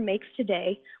 Miller makes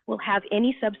today will have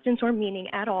any substance or meaning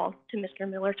at all to Mr.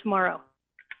 Miller tomorrow.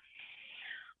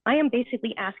 I am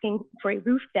basically asking for a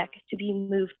roof deck to be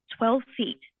moved 12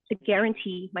 feet to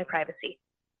guarantee my privacy.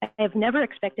 I have never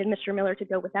expected Mr. Miller to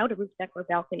go without a roof deck or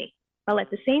balcony, while at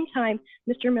the same time,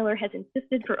 Mr. Miller has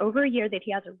insisted for over a year that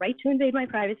he has a right to invade my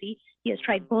privacy. He has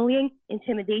tried bullying,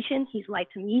 intimidation, he's lied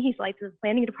to me, he's lied to the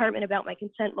planning department about my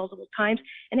consent multiple times,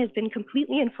 and has been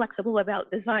completely inflexible about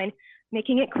design,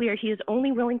 making it clear he is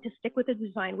only willing to stick with a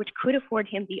design which could afford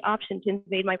him the option to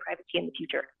invade my privacy in the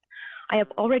future. I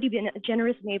have already been a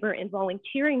generous neighbor in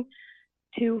volunteering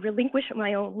to relinquish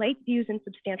my own light views and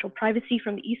substantial privacy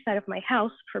from the east side of my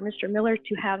house for Mr. Miller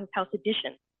to have his house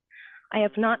addition. I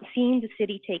have not seen the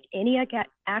city take any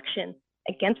action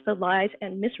against the lies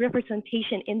and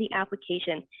misrepresentation in the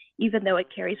application, even though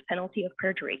it carries penalty of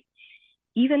perjury.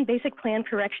 Even basic plan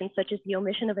corrections such as the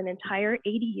omission of an entire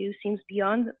ADU seems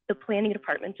beyond the planning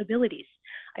department's abilities.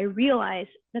 I realize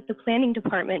that the planning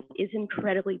department is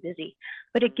incredibly busy,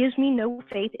 but it gives me no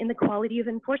faith in the quality of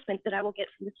enforcement that I will get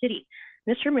from the city.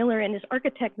 Mr. Miller and his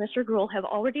architect, Mr. Gruhl, have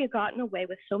already gotten away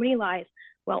with so many lies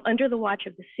while under the watch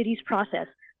of the city's process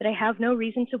that I have no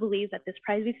reason to believe that this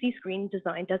privacy screen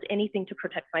design does anything to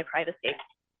protect my privacy.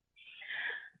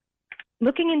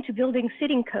 Looking into building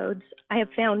sitting codes, I have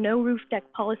found no roof deck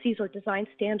policies or design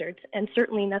standards, and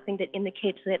certainly nothing that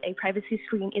indicates that a privacy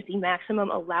screen is the maximum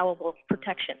allowable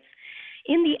protection.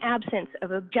 In the absence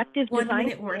of objective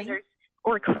design standards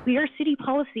or clear city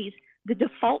policies, the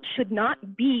default should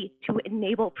not be to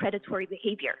enable predatory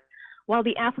behavior. While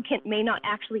the applicant may not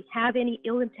actually have any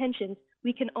ill intentions,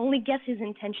 we can only guess his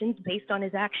intentions based on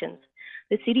his actions.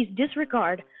 The city's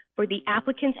disregard for the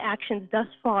applicant's actions thus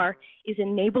far is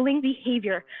enabling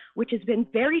behavior, which has been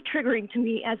very triggering to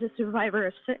me as a survivor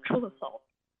of sexual assault.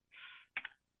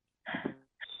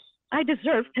 I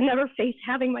deserve to never face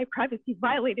having my privacy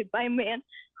violated by a man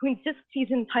who insists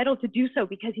he's entitled to do so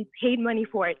because he paid money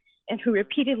for it and who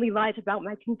repeatedly lies about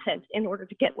my consent in order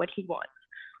to get what he wants.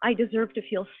 I deserve to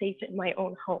feel safe in my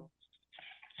own home.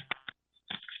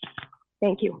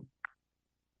 Thank you.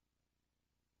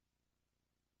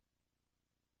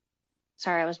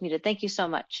 Sorry, I was muted. Thank you so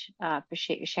much.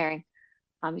 Appreciate your sharing.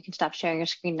 You can stop sharing your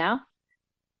screen now.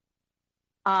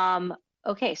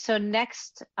 Okay, so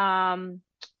next, are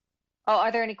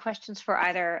there any questions for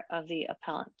either of the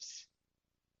appellants?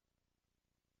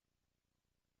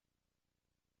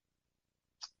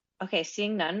 Okay,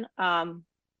 seeing none,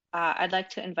 I'd like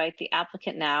to invite the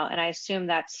applicant now, and I assume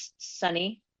that's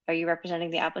Sunny. Are you representing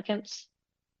the applicants?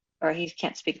 Or he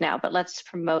can't speak now, but let's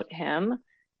promote him.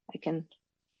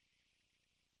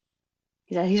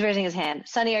 He's raising his hand.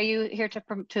 Sunny, are you here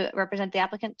to represent the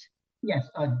applicant? Yes,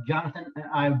 Jonathan and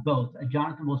I both.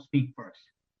 Jonathan will speak first.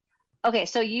 Okay,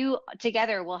 so you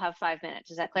together will have 5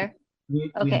 minutes. Is that clear?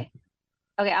 Okay.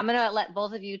 Okay, I'm gonna let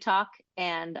both of you talk,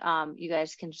 and you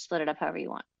guys can split it up however you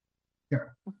want.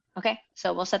 Sure. Okay,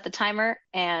 so we'll set the timer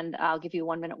and I'll give you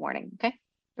 1 minute warning, okay?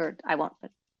 Or I won't,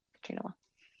 but Katrina will.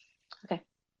 Okay.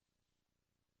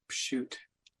 Shoot.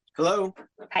 Hello.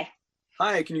 Hi.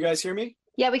 Hi, can you guys hear me?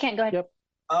 Yeah, we can. Go ahead.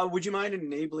 Yep. Would you mind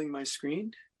enabling my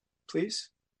screen, please?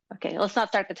 Okay, let's not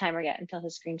start the timer yet until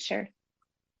his screen's shared.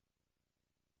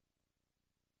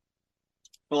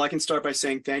 Well, I can start by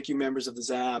saying thank you, members of the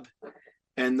ZAB,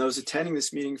 and those attending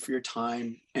this meeting for your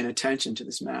time and attention to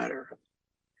this matter.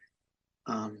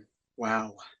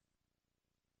 Wow.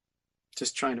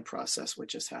 Just trying to process what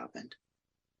just happened.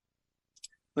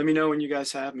 Let me know when you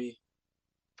guys have me.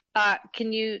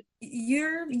 Can you?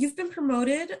 You've been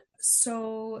promoted,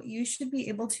 so you should be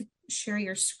able to share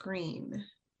your screen.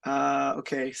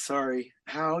 Okay, sorry.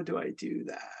 How do I do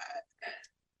that?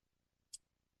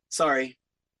 Sorry,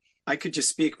 I could just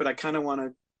speak, but I kind of want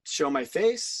to show my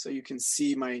face so you can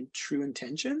see my true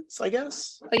intentions, I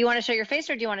guess. Oh, you want to show your face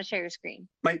or do you want to share your screen?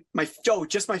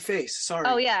 Just my face. Sorry.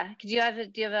 Oh yeah. Do you have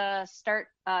a start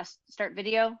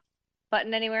video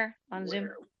button anywhere on Zoom?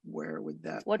 Where would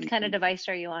that What be? kind of device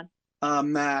are you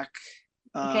on? Mac.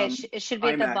 Okay, it should be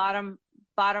at the iMac.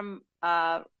 bottom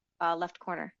left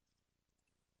corner.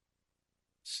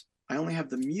 I only have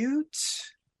the mute.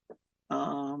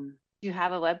 Do you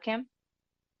have a webcam?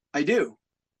 I do.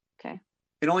 Okay.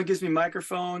 It only gives me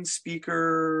microphone,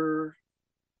 speaker,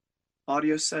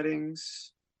 audio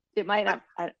settings. It might not.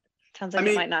 Sounds like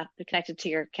it might not be connected to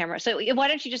your camera. So why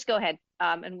don't you just go ahead?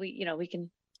 And we can.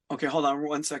 Okay, hold on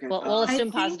 1 second. We'll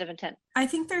assume positive intent. I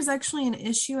think there's actually an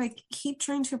issue. I keep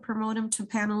trying to promote him to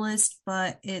panelist,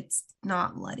 but it's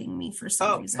not letting me for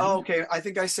some reason. Oh, okay. I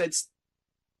think I said.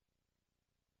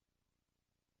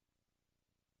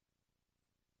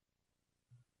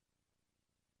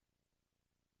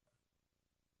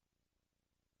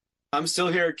 I'm still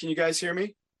here. Can you guys hear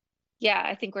me? Yeah,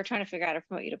 I think we're trying to figure out how to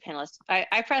promote you to panelist.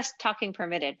 I pressed talking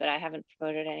permitted, but I haven't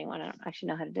promoted anyone. I don't actually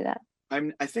know how to do that.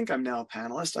 I think I'm now a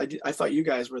panelist. I thought you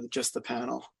guys were just the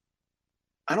panel.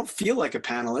 I don't feel like a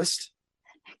panelist.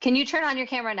 Can you turn on your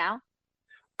camera now?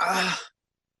 I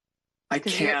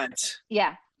can't.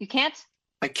 Yeah, you can't?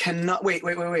 I cannot. Wait.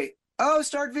 Oh,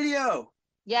 start video.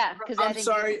 Yeah, because I'm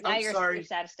sorry. I'm sorry. Your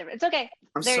status different. It's okay.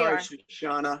 I'm there sorry, you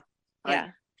Shauna. Yeah.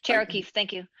 Chair O'Keefe,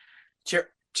 thank you.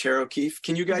 Chair O'Keefe,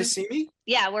 can you guys see me?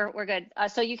 Yeah, we're good.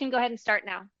 So you can go ahead and start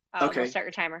now. Okay. We'll start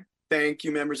your timer. Thank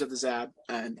you, members of the ZAB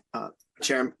and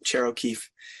Chair O'Keefe.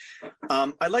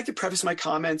 I'd like to preface my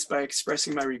comments by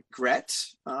expressing my regret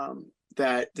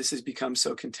that this has become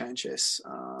so contentious.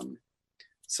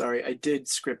 Sorry, I did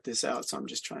script this out, so I'm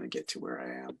just trying to get to where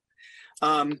I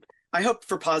am. I hope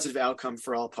for positive outcome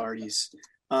for all parties.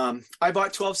 I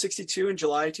bought 1262 in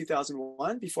July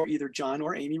 2001 before either John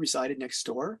or Amy resided next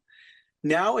door.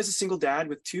 Now, as a single dad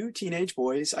with 2 teenage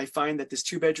boys, I find that this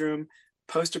 2-bedroom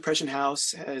post-depression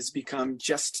house has become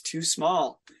just too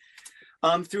small.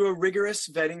 Through a rigorous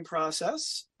vetting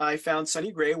process, I found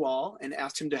Sonny Graywall and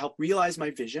asked him to help realize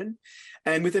my vision.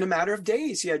 And within a matter of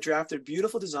days, he had drafted a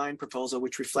beautiful design proposal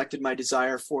which reflected my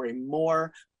desire for a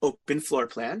more open floor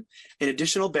plan, an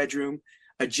additional bedroom,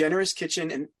 a generous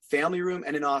kitchen and family room,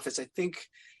 and an office. I think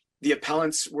the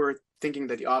appellants were thinking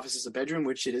that the office is a bedroom,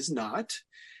 which it is not.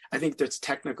 I think that's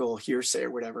technical hearsay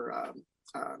or whatever.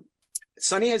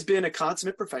 Sonny has been a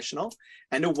consummate professional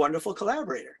and a wonderful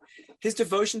collaborator. His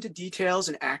devotion to details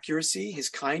and accuracy, his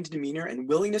kind demeanor and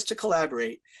willingness to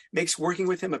collaborate makes working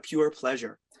with him a pure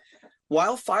pleasure.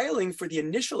 While filing for the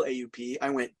initial AUP,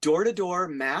 I went door to door,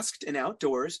 masked and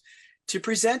outdoors, to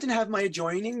present and have my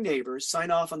adjoining neighbors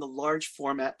sign off on the large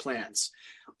format plans.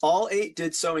 All 8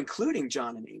 did so, including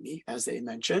John and Amy, as they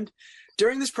mentioned.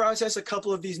 During this process, a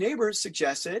couple of these neighbors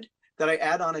suggested that I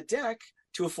add on a deck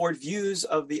to afford views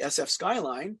of the SF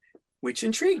skyline, which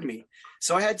intrigued me.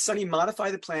 So I had Sonny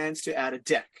modify the plans to add a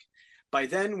deck. By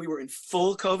then, we were in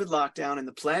full COVID lockdown and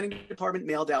the planning department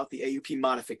mailed out the AUP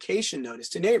modification notice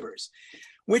to neighbors,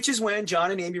 which is when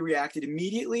John and Amy reacted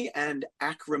immediately and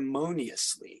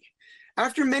acrimoniously.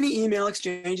 After many email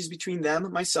exchanges between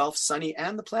them, myself, Sonny,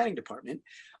 and the planning department,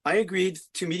 I agreed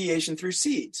to mediation through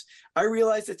Seeds. I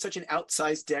realized that such an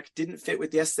outsized deck didn't fit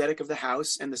with the aesthetic of the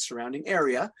house and the surrounding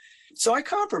area, so I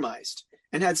compromised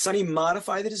and had Sonny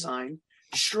modify the design,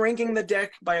 shrinking the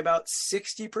deck by about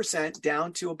 60%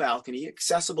 down to a balcony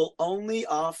accessible only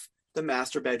off the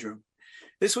master bedroom.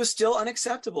 This was still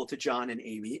unacceptable to John and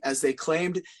Amy, as they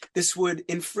claimed this would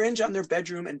infringe on their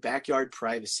bedroom and backyard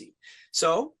privacy.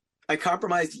 So I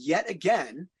compromised yet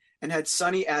again and had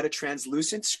Sonny add a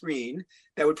translucent screen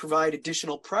that would provide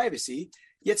additional privacy,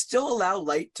 yet still allow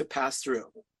light to pass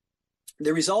through.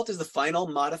 The result is the final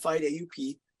modified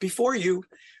AUP before you,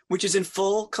 which is in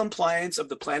full compliance of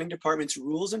the planning department's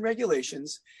rules and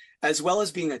regulations, as well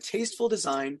as being a tasteful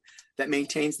design that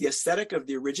maintains the aesthetic of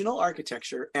the original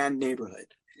architecture and neighborhood.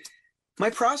 My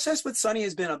process with Sunny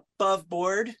has been above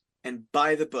board and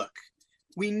by the book.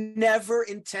 We never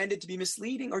intended to be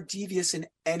misleading or devious in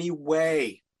any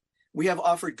way. We have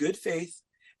offered good faith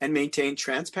and maintained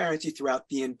transparency throughout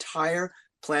the entire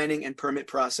planning and permit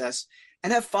process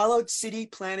and have followed city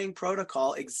planning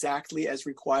protocol exactly as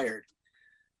required.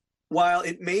 While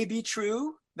it may be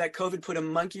true that COVID put a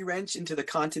monkey wrench into the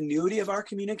continuity of our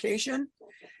communication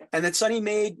and that Sunny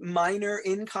made minor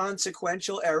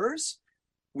inconsequential errors,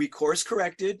 we course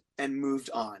corrected and moved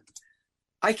on.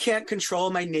 I can't control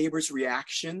my neighbors'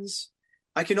 reactions.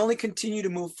 I can only continue to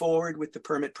move forward with the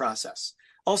permit process.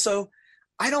 Also,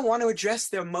 I don't want to address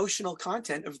the emotional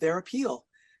content of their appeal.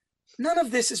 None of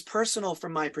this is personal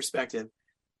from my perspective.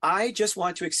 I just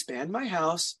want to expand my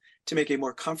house to make a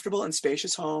more comfortable and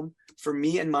spacious home for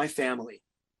me and my family.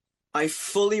 I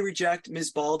fully reject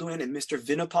Ms. Baldwin and Mr.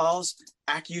 Vinopal's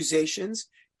accusations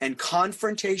and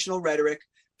confrontational rhetoric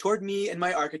toward me and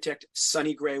my architect,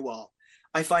 Sunny Graywall.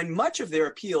 I find much of their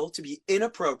appeal to be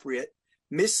inappropriate,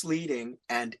 misleading,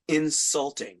 and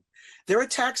insulting. Their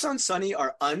attacks on Sunny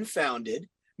are unfounded,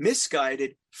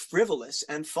 misguided, frivolous,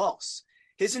 and false.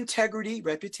 His integrity,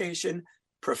 reputation,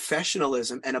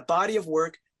 professionalism, and a body of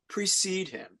work precede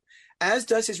him, as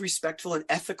does his respectful and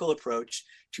ethical approach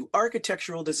to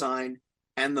architectural design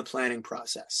and the planning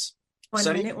process. 1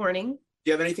 Sunny, minute warning. do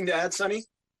you have anything to add, Sunny?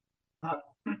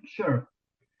 Sure.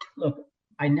 Look,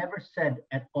 I never said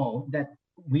at all that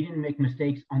we didn't make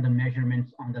mistakes on the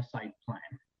measurements on the site plan.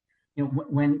 You know,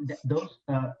 when those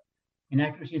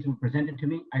inaccuracies were presented to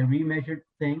me, I remeasured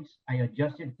things, I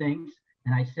adjusted things,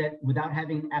 and I said, without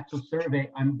having an actual survey,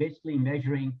 I'm basically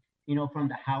measuring, you know, from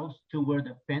the house to where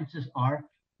the fences are,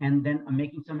 and then I'm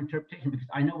making some interpretation because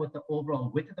I know what the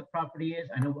overall width of the property is,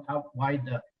 I know how wide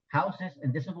the house is,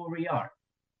 and this is where we are.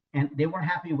 And they weren't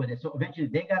happy with it. So eventually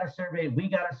they got a survey, we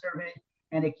got a survey,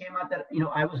 and it came out that, you know,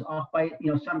 I was off by,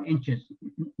 you know, some inches,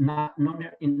 not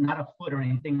a foot or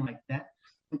anything like that.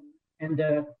 And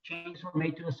changes were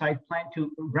made to the site plan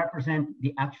to represent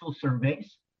the actual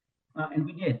surveys, and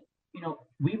we did. You know,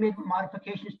 we made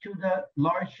modifications to the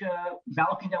large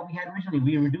balcony that we had originally.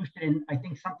 We reduced it in, I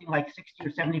think, something like 60 or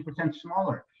 70%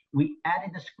 smaller. We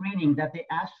added the screening that they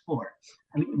asked for.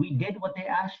 I mean, we did what they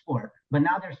asked for, but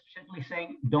now they're simply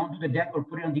saying, don't do the deck or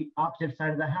put it on the opposite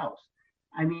side of the house.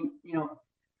 I mean, you know,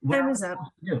 what Time are we is up.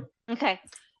 supposed to do? Okay.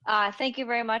 Thank you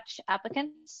very much,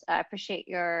 applicants. I appreciate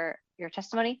your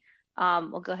testimony.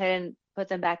 We'll go ahead and put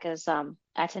them back as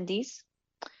attendees.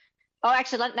 Oh,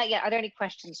 actually, not yet. Are there any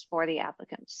questions for the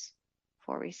applicants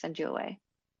before we send you away?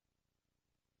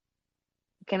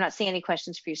 Okay, I'm not seeing any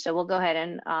questions for you, so we'll go ahead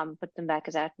and put them back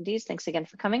as attendees. Thanks again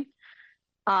for coming.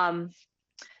 Deborah,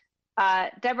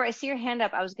 I see your hand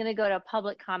up. I was going to go to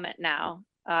public comment now.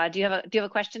 Do you have a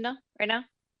question now? Right now?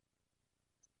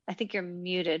 I think you're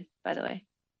muted, by the way.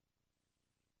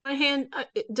 My hand,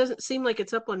 it doesn't seem like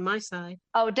it's up on my side.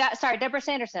 Oh, sorry, Deborah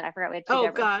Sanderson. I forgot we had two Oh,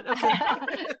 Deborahs. God. Okay.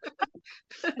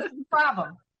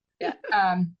 Problem. Yeah.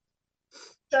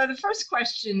 So the first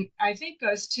question, I think,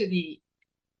 goes to the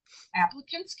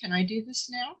applicants. Can I do this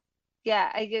now?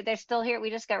 Yeah, they're still here.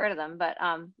 We just got rid of them, but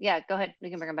yeah, go ahead.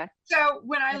 We can bring them back. So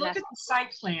when I look at the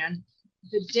site plan,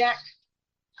 the deck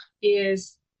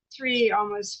is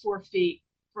almost 4 feet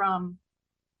from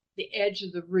the edge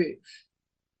of the roof.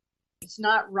 It's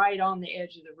not right on the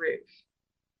edge of the roof.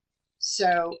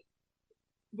 So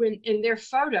when in their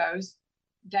photos,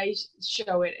 they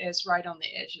show it as right on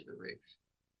the edge of the roof.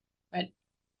 But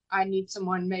I need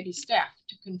someone, maybe staff,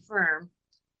 to confirm,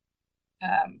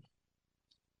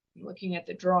 looking at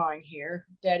the drawing here,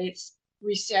 that it's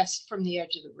recessed from the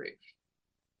edge of the roof.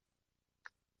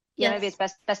 Yeah, maybe it's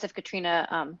best if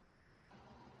Katrina.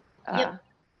 Yep.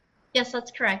 Yes,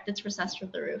 that's correct. It's recessed from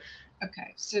the roof.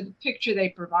 Okay, so the picture they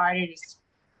provided is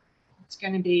it's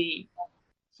going to be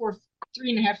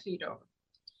 3.5 feet over.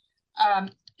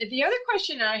 The other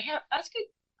question I have asked,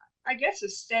 I guess,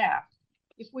 is staff,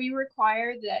 if we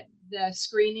require that the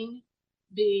screening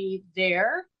be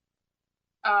there,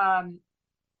 how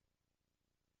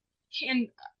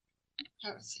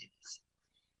to say this?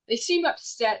 They seem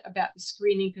upset about the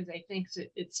screening because they think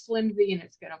it's flimsy and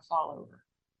it's going to fall over.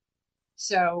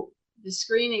 So the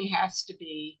screening has to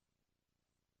be,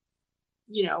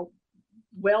 you know,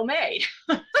 well made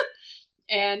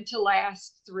and to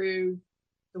last through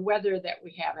the weather that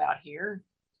we have out here.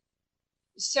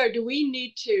 So do we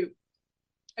need to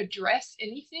address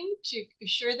anything to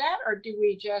assure that, or do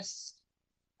we just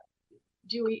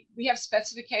do we have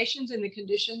specifications in the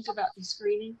conditions about the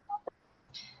screening?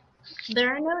 There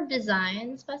are no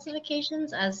design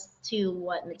specifications as to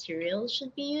what materials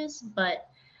should be used, but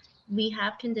we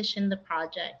have conditioned the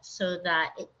project so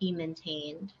that it be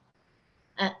maintained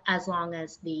as long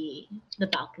as the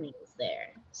balcony is there.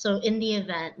 So in the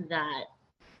event that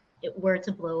it were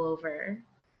to blow over,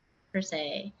 per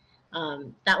se,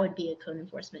 that would be a code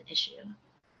enforcement issue.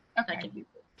 Okay. That could be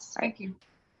raised. Thank you.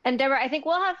 And Deborah, I think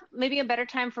we'll have maybe a better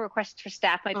time for requests for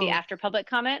staff might be Oh. after public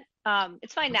comment.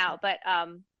 It's fine now, but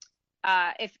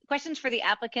if questions for the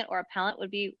applicant or appellant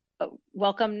would be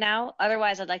welcome now.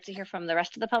 Otherwise, I'd like to hear from the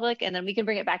rest of the public, and then we can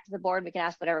bring it back to the board. We can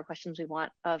ask whatever questions we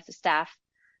want of the staff.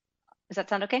 Does that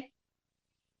sound okay?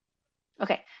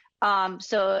 Okay.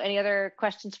 So any other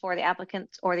questions for the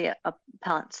applicants or the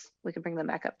appellants? We can bring them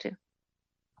back up too.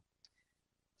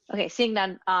 Okay, seeing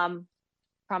none,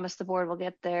 promise the board will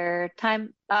get their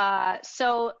time.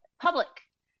 So public,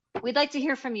 we'd like to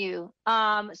hear from you.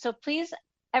 So please,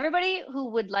 everybody who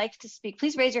would like to speak,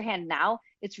 please raise your hand now.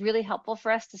 It's really helpful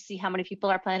for us to see how many people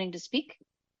are planning to speak.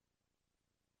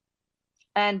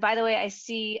 And by the way, I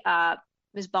see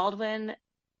Ms. Baldwin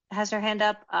has her hand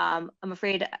up. I'm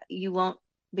afraid you won't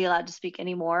be allowed to speak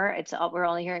anymore. We're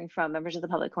only hearing from members of the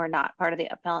public who are not part of the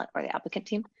appellant or the applicant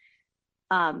team.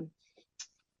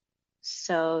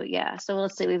 So yeah, so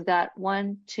let's see, we've got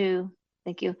 1, 2,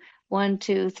 thank you. 1,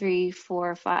 2, 3,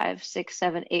 4, 5, 6,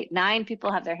 7, 8, 9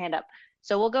 people have their hand up.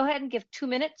 So we'll go ahead and give 2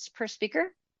 minutes per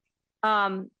speaker.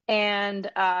 And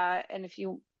if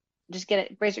you just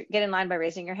get in line by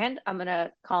raising your hand, I'm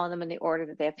gonna call on them in the order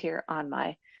that they appear on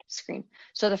my screen.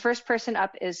 So the first person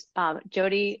up is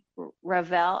Jody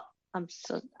Ravel. I'm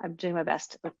doing my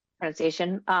best with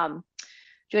pronunciation.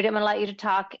 Jody, I'm gonna let you to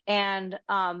talk. And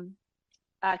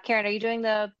Karen, are you doing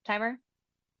the timer?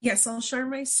 Yes, I'll share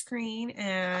my screen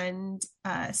and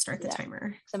start the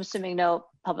timer. So I'm assuming no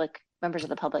members of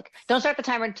the public. Don't start the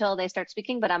timer until they start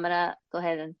speaking, but I'm gonna go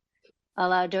ahead and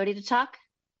allow Jody to talk.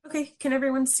 Okay, can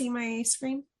everyone see my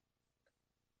screen?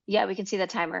 Yeah, we can see the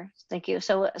timer. Thank you.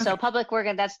 So public,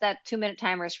 that 2-minute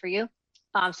timer is for you.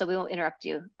 So we won't interrupt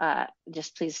you.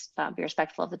 Just please be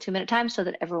respectful of the 2-minute time so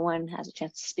that everyone has a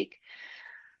chance to speak.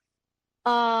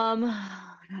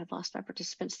 I've lost my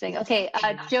participants thing. Okay,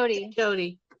 Jody.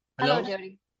 Hello,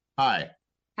 Jody. Hi.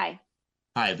 Hi.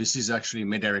 Hi, this is actually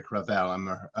Médéric Ravel.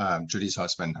 I'm Jody's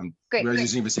husband. We're Great.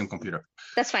 using the same computer.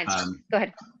 That's fine. Go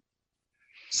ahead.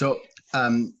 So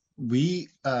we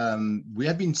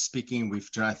have been speaking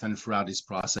with Jonathan throughout this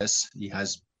process. He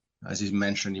has, as he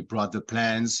mentioned, he brought the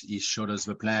plans, he showed us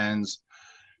the plans,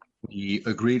 we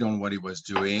agreed on what he was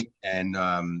doing, and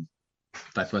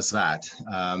that was that.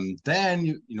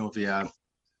 Then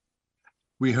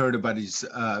we heard about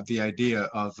the idea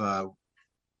of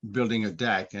building a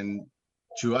deck, and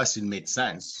to us it made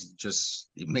sense.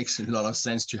 It makes a lot of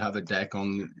sense to have a deck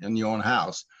on your own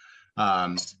house,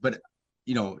 but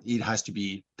it has to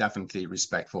be definitely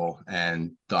respectful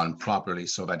and done properly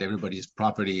so that everybody's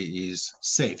property is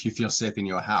safe. You feel safe in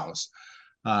your house.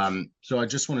 So I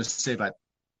just want to say that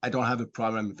I don't have a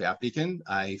problem with the applicant.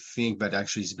 I think that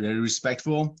actually he's very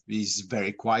respectful. He's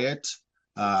very quiet.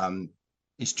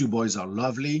 His 2 boys are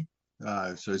lovely.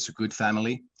 So it's a good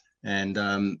family. And,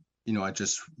 I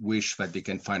just wish that they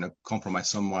can find a compromise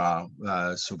somewhere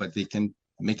so that they can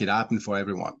make it happen for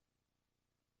everyone.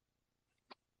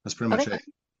 That's pretty much it.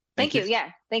 Thank you. Yeah,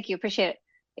 thank you. Appreciate it.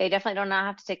 Yeah, you definitely do not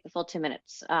have to take the full 2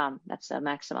 minutes. That's a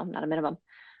maximum, not a minimum.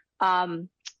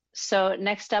 So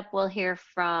next up, we'll hear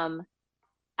from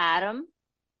Adam.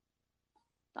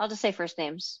 I'll just say first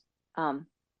names. Hi,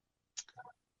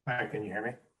 can you hear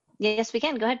me? Yes, we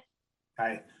can. Go ahead.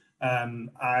 Hi.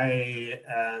 I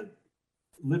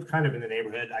live kind of in the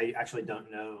neighborhood. I actually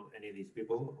don't know any of these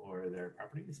people or their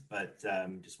properties, but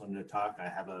just wanted to talk. I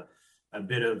have a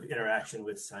bit of interaction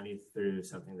with Sunny through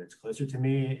something that's closer to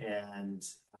me. And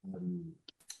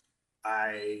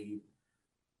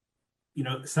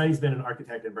Sunny's been an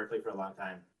architect in Berkeley for a long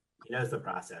time. He knows the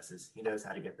processes. He knows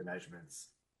how to get the measurements.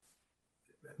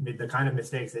 The kind of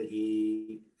mistakes that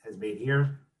he has made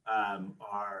here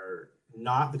are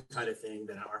not the kind of thing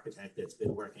that an architect that's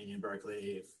been working in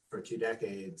Berkeley for 2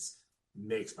 decades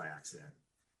makes by accident.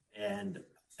 And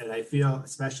I feel,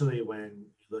 especially when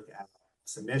you look at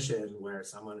submission where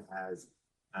someone has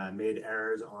made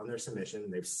errors on their submission,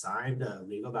 they've signed a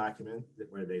legal document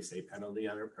where they say penalty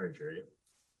under perjury,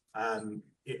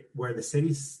 where the city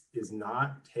is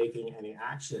not taking any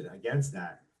action against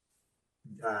that.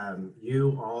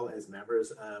 You all, as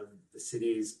members of the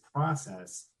city's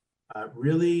process,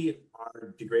 really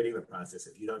are degrading the process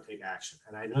if you don't take action.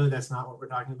 And I know that's not what we're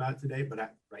talking about today, but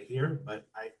right here, but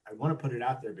I want to put it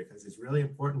out there because it's really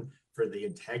important for the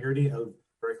integrity of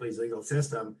Berkeley's legal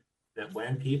system that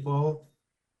when people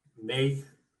make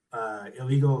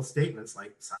illegal statements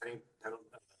like signing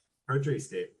perjury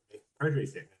statement,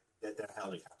 that they're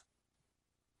held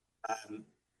accountable.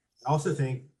 I also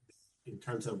think in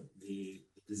terms of the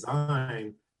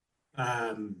design,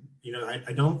 I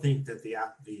don't think that the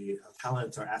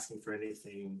appellants are asking for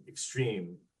anything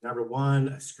extreme. Number one,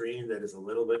 a screen that is a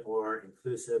little bit more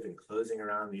inclusive and closing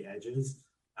around the edges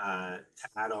to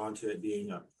add on to it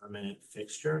being a permanent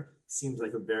fixture seems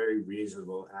like a very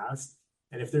reasonable ask.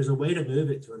 And if there's a way to move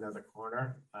it to another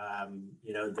corner,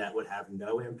 that would have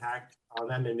no impact on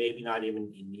them and maybe not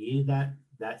even need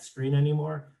that screen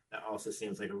anymore, that also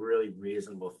seems like a really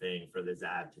reasonable thing for the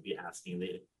ZAB to be asking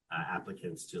the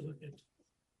applicants to look into.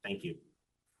 Thank you.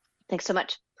 Thanks so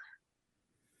much.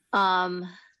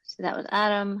 So that was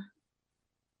Adam.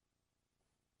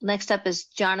 Next up is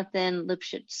Jonathan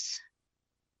Lipschitz.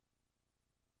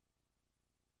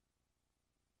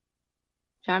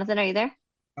 Jonathan, are you there?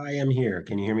 I am here.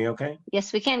 Can you hear me okay?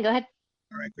 Yes, we can. Go ahead.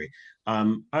 All right, great.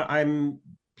 I'm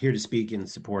here to speak in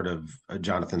support of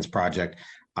Jonathan's project.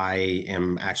 I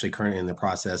am actually currently in the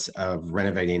process of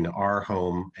renovating our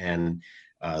home, and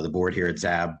the board here at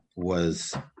ZAB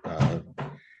was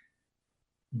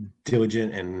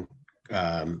diligent and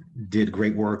did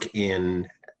great work in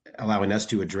allowing us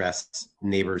to address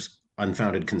neighbors'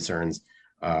 unfounded concerns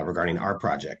regarding our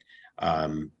project.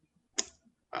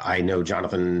 I know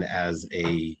Jonathan as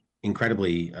a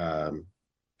incredibly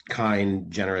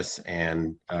kind, generous,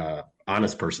 and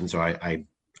honest person, so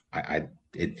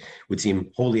it would seem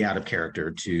wholly out of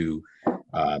character to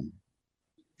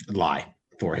lie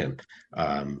for him.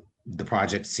 The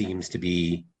project seems to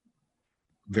be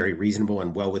very reasonable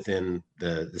and well within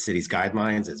the city's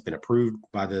guidelines. It's been approved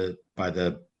by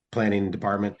the planning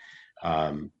department.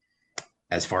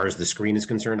 As far as the screen is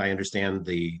concerned, I understand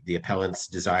the appellant's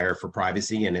desire for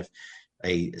privacy, and if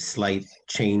a slight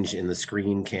change in the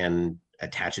screen can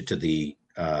attach it to the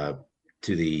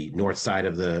north side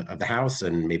of the house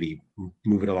and maybe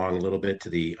move it along a little bit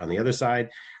on the other side,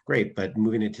 great. But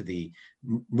moving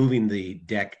the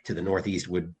deck to the northeast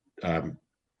would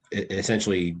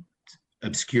essentially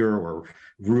obscure or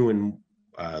ruin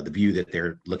the view that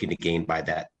they're looking to gain by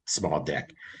that small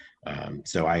deck.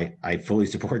 So I fully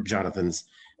support Jonathan's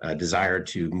desire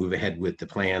to move ahead with the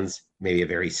plans, maybe a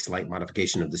very slight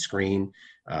modification of the screen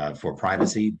for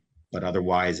privacy, but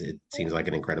otherwise it seems like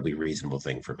an incredibly reasonable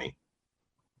thing for me.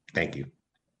 Thank you.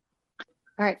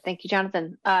 All right, thank you,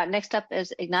 Jonathan. Next up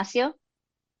is Ignacio.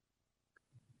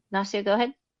 Ignacio, go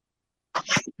ahead. Can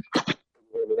you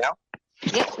hear me now?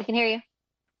 Yep, we can hear you.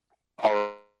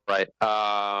 All right.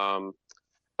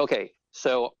 Okay,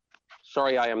 so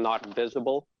sorry I am not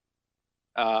visible.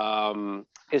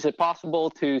 Is it possible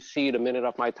to cede a minute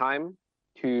of my time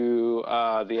to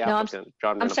the applicant,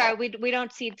 John? I'm sorry, we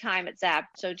don't cede time at ZAB,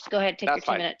 so just go ahead and take your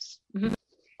 2 minutes. Mm-hmm.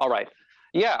 All right.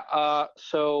 Yeah,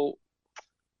 so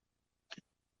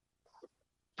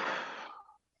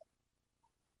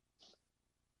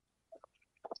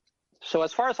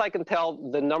as far as I can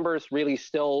tell, the numbers really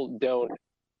still don't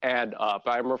add up.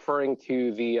 I'm referring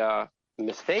to the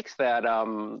mistakes that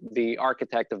the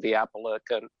architect of the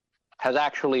applicant has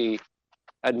actually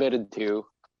admitted to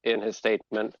in his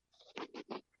statement.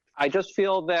 I just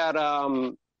feel that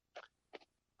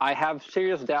I have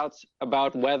serious doubts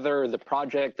about whether the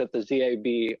project that the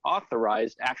ZAB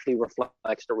authorized actually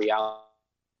reflects the reality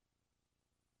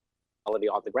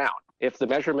on the ground. If the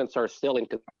measurements are still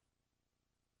inconsistent,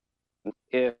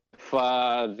 if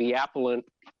the appellant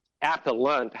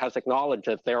has acknowledged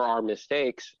that there are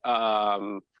mistakes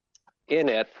in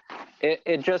it,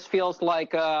 it just feels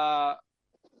like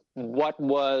what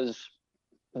was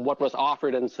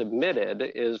offered and submitted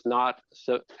is not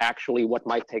actually what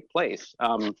might take place.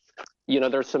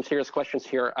 There's some serious questions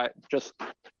here. Just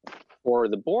for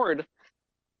the board,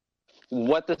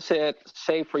 what does it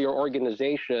say for your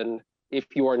organization if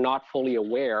you are not fully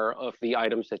aware of the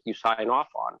items that you sign off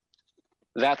on?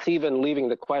 That's even leaving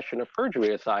the question of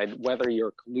perjury aside, whether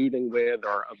you're colluding with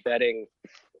or abetting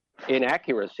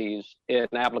inaccuracies in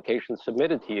applications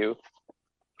submitted to you.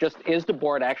 Just, is the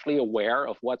board actually aware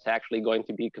of what's actually going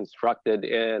to be constructed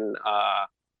in,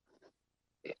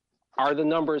 are the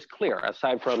numbers clear?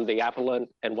 Aside from the appellant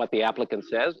and what the applicant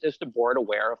says, is the board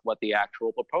aware of what the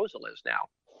actual proposal is now?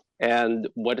 And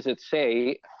what does it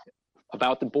say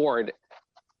about the board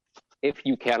if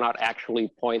you cannot actually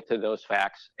point to those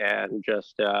facts and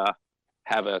just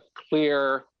have a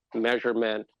clear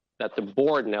measurement that the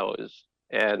board knows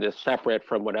and is separate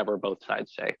from whatever both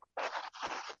sides say?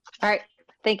 All right.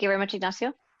 Thank you very much,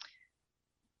 Ignacio.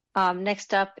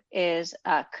 Next up is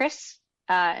Chris.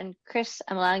 And Chris,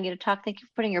 I'm allowing you to talk. Thank you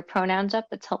for putting your pronouns up.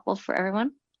 It's helpful for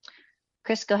everyone.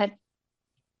 Chris, go ahead.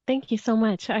 Thank you so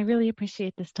much. I really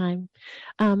appreciate this time.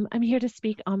 I'm here to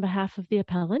speak on behalf of the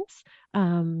appellants.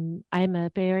 I'm a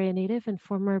Bay Area native and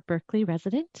former Berkeley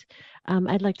resident.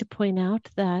 I'd like to point out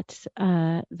that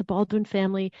the Baldwin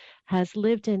family has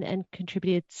lived in and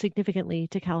contributed significantly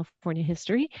to California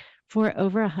history for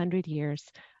over 100 years.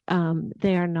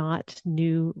 They are not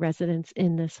new residents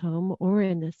in this home or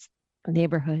in this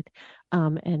neighborhood,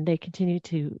 and they continue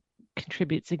to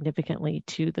contribute significantly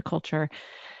to the culture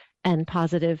and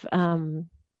positive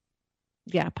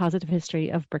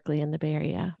history of Berkeley and the Bay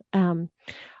Area.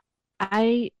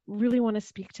 I really want to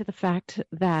speak to the fact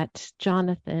that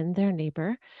Jonathan, their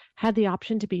neighbor, had the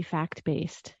option to be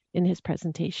fact-based in his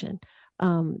presentation.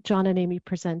 John and Amy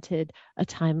presented a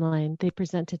timeline, they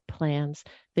presented plans,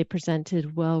 they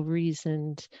presented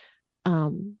well-reasoned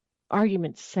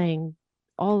arguments saying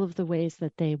all of the ways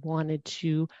that they wanted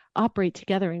to operate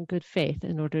together in good faith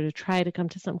in order to try to come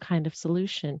to some kind of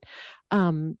solution.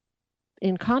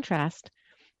 In contrast,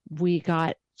 we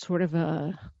got sort of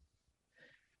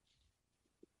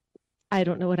I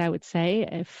don't know what I would say,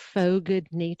 a faux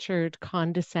good-natured,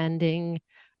 condescending,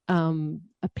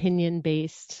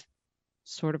 opinion-based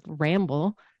sort of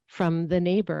ramble from the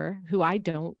neighbor who I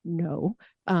don't know.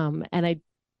 And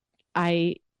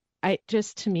I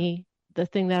just, to me, the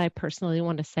thing that I personally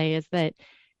want to say is that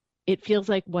it feels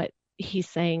like what he's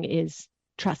saying is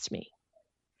trust me.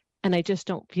 And I just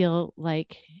don't feel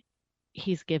like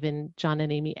he's given John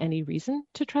and Amy any reason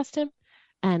to trust him.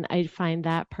 And I find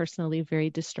that personally very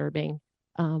disturbing.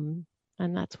 And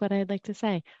that's what I'd like to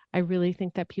say. I really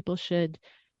think that people should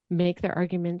make their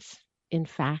arguments in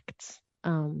facts.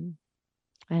 And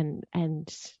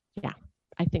yeah,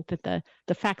 I think that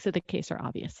the facts of the case are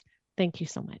obvious. Thank you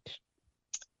so much.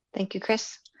 Thank you,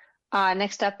 Chris.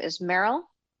 Next up is Meryl.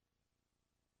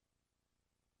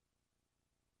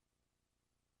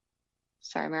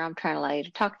 Sorry, Meryl, I'm trying to allow you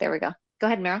to talk. There we go. Go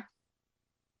ahead, Meryl.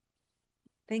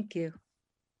 Thank you.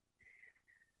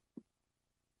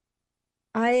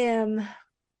 I am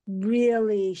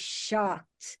really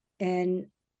shocked and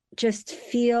just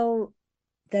feel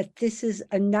that this is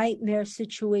a nightmare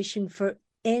situation for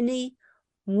any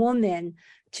woman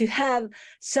to have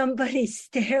somebody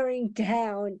staring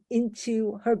down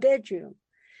into her bedroom.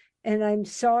 And I'm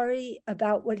sorry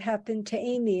about what happened to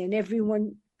Amy, and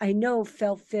everyone I know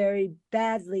felt very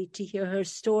badly to hear her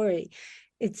story.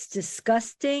 It's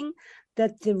disgusting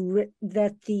that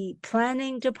the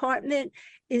planning department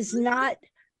is not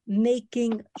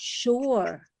making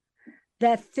sure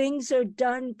that things are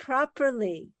done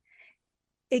properly.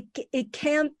 It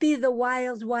can't be the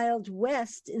wild, wild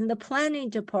west in the planning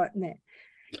department.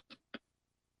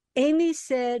 Amy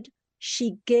said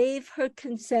she gave her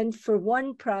consent for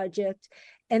one project,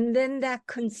 and then that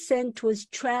consent was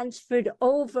transferred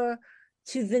over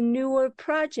to the newer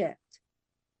project,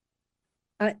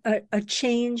 a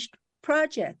changed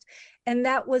project. And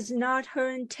that was not her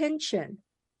intention.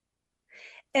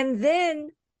 And then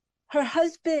her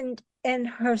husband and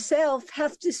herself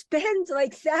have to spend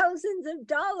like thousands of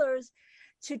dollars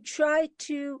to try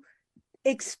to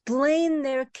explain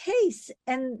their case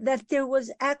and that there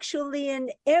was actually an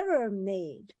error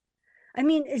made. I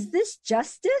mean, is this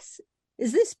justice?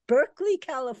 Is this Berkeley,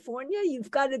 California?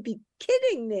 You've got to be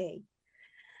kidding me.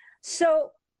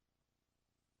 So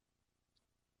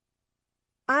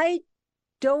I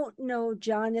don't know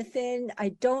Jonathan. I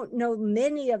don't know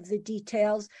many of the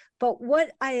details, but what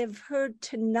I have heard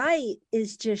tonight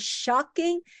is just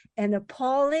shocking and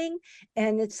appalling.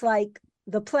 And it's like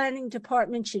the planning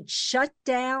department should shut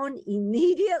down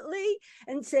immediately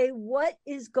and say, what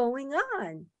is going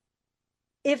on?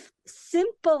 If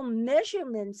simple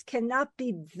measurements cannot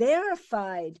be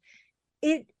verified,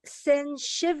 it sends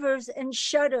shivers and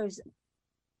shudders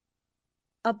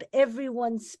up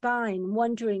everyone's spine,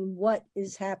 wondering what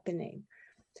is happening.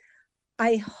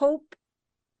 I hope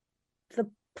the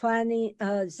planning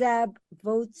ZAB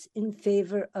votes in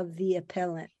favor of the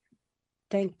appellant.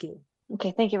 Thank you.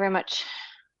 Okay, thank you very much.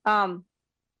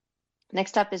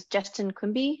 Next up is Justin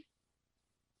Quimby.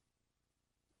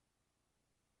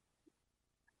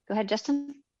 Go ahead,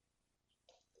 Justin.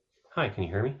 Hi, can you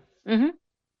hear me?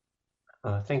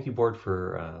 Mm-hmm. Thank you, board,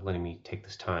 for letting me take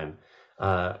this time.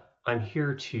 I'm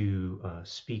here to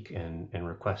speak and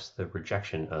request the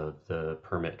rejection of the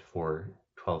permit for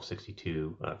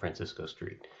 1262 Francisco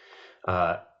Street.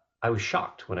 I was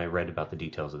shocked when I read about the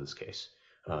details of this case.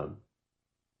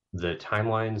 The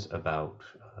timelines about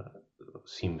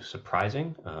seem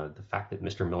surprising. The fact that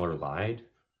Mr. Miller lied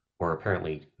or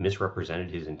apparently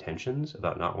misrepresented his intentions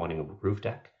about not wanting a roof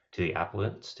deck to the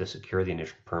applicants to secure the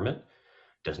initial permit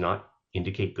does not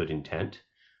indicate good intent.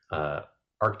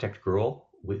 Architect Gruhl,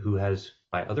 who has,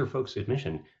 by other folks'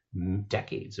 admission,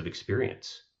 decades of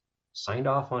experience, signed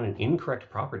off on an incorrect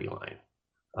property line.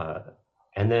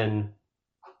 And then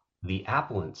the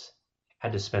applicants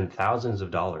had to spend thousands of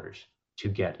dollars to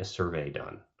get a survey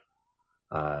done.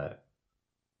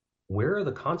 Where are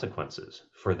the consequences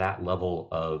for that level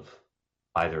of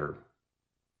either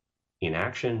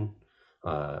inaction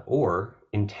or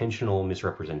intentional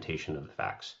misrepresentation of the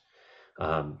facts?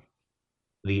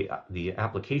 The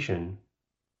application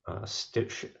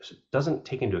doesn't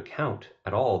take into account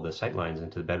at all the sightlines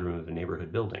into the bedroom of a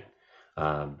neighborhood building.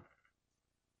 I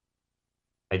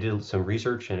did some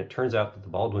research, and it turns out that the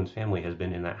Baldwin's family has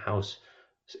been in that house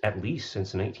at least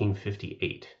since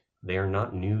 1958. They are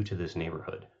not new to this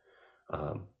neighborhood.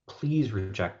 Please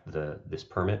reject this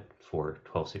permit for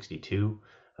 1262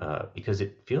 because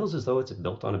it feels as though it's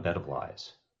built on a bed of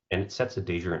lies, and it sets a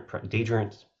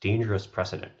dangerous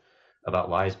precedent about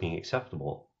lies being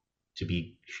acceptable to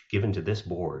be given to this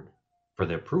board for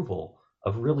the approval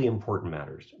of really important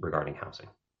matters regarding housing.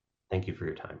 Thank you for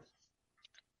your time.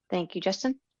 Thank you,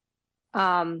 Justin.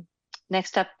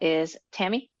 Next up is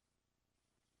Tammy.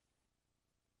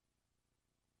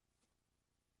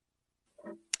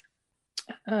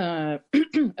 Okay,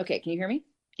 can you hear me?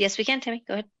 Yes, we can, Tammy.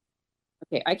 Go ahead.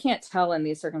 Okay, I can't tell in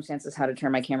these circumstances how to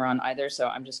turn my camera on either, so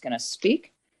I'm just going to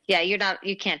speak. Yeah,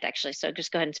 you can't actually, so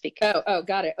just go ahead and speak. Oh,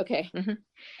 got it. Okay.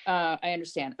 I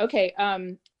understand. Okay,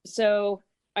 so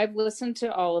I've listened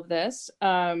to all of this,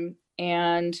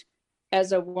 and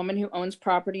as a woman who owns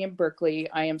property in Berkeley,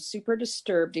 I am super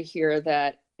disturbed to hear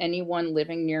that anyone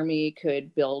living near me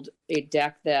could build a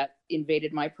deck that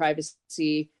invaded my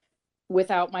privacy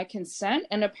without my consent,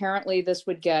 and apparently this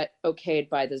would get okayed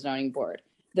by the zoning board.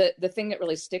 The thing that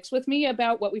really sticks with me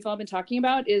about what we've all been talking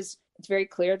about is it's very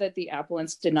clear that the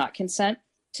applicants did not consent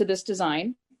to this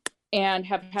design and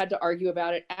have had to argue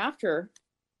about it after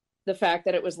the fact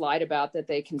that it was lied about that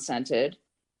they consented.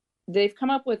 They've come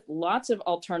up with lots of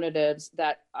alternatives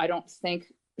that I don't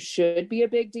think should be a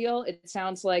big deal. It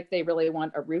sounds like they really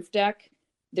want a roof deck.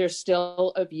 There's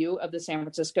still a view of the San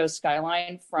Francisco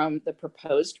skyline from the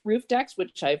proposed roof decks,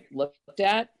 which I've looked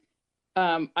at.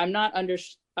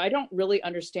 I don't really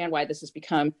understand why this has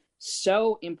become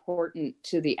so important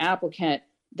to the applicant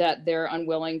that they're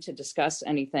unwilling to discuss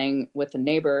anything with the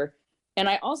neighbor. And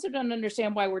I also don't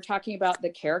understand why we're talking about the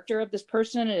character of this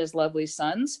person and his lovely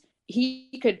sons.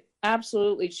 He could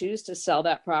absolutely choose to sell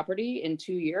that property in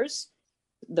 2 years.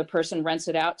 The person rents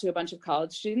it out to a bunch of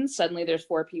college students. Suddenly there's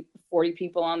 40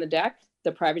 people on the deck.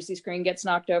 The privacy screen gets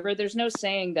knocked over. There's no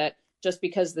saying that just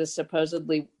because this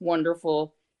supposedly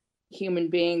wonderful human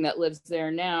being that lives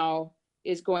there now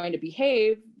is going to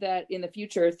behave, that in the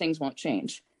future things won't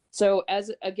change. So as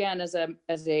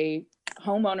a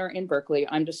homeowner in Berkeley,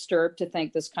 I'm disturbed to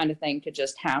think this kind of thing could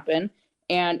just happen.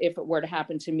 And if it were to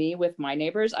happen to me with my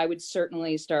neighbors, I would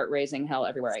certainly start raising hell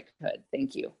everywhere I could.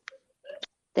 Thank you.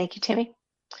 Thank you, Tammy.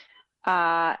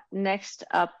 Next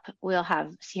up, we'll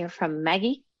hear from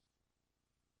Maggie.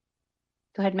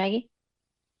 Go ahead, Maggie.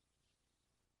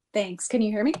 Thanks. Can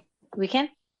you hear me? We can.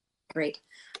 Great.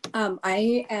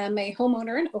 I am a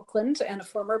homeowner in Oakland and a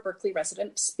former Berkeley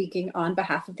resident speaking on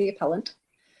behalf of the appellant.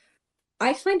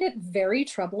 I find it very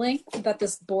troubling that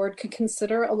this board could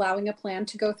consider allowing a plan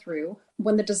to go through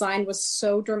when the design was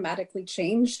so dramatically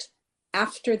changed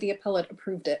after the appellant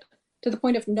approved it, to the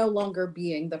point of no longer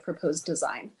being the proposed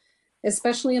design,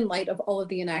 especially in light of all of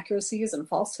the inaccuracies and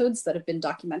falsehoods that have been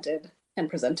documented and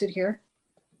presented here.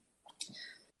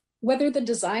 Whether the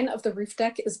design of the roof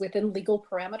deck is within legal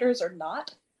parameters or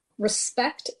not,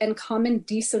 respect and common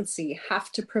decency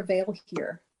have to prevail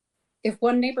here. If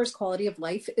one neighbor's quality of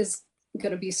life is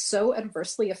going to be so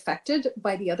adversely affected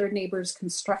by the other neighbor's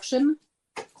construction,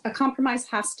 a compromise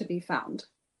has to be found.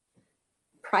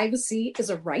 Privacy is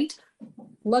a right,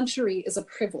 luxury is a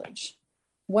privilege.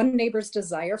 One neighbor's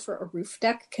desire for a roof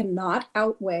deck cannot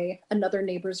outweigh another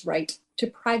neighbor's right to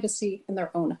privacy in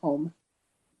their own home.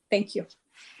 Thank you.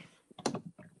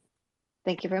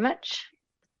 Thank you very much.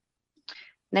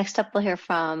 Next up, we'll hear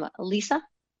from Lisa.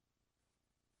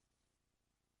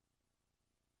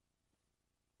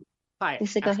 Hi.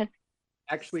 Lisa, go ahead.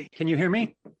 Actually, can you hear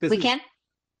me? We can.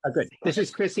 Oh, good. This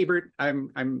is Chris Ebert.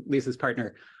 I'm Lisa's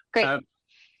partner. Great.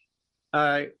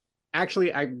 Actually,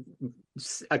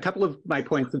 a couple of my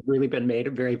points have really been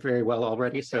made very, very well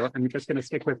already. So I'm just going to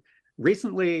stick with.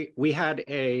 Recently, we had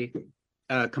a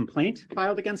complaint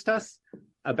filed against us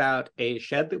about a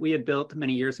shed that we had built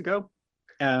many years ago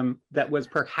that was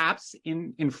perhaps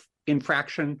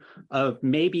infraction of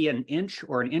maybe an inch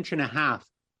or an inch and a half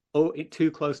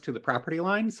too close to the property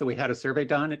line. So we had a survey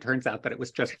done. It turns out that it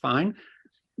was just fine.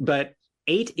 But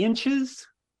 8 inches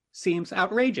seems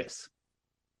outrageous.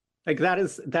 Like that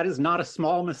is not a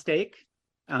small mistake.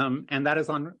 And that is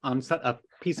on a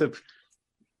piece of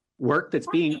work that's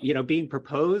being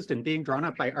proposed and being drawn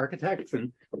up by architects.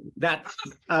 And that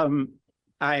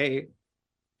I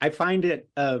find it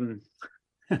a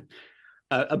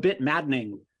bit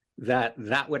maddening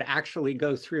that would actually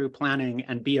go through planning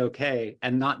and be okay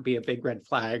and not be a big red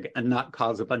flag and not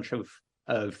cause a bunch of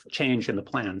change in the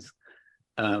plans.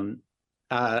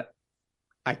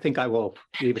 I think I will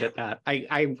leave it at that.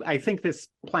 I think this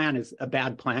plan is a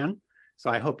bad plan, so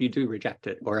I hope you do reject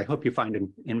it, or I hope you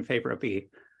find in favor of the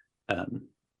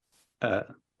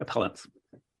appellants.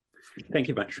 Thank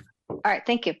you much. All right,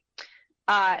 thank you.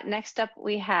 Next up,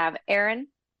 we have Erin.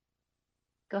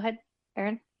 Go ahead,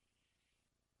 Erin.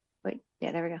 Wait,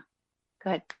 yeah, there we go. Go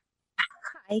ahead.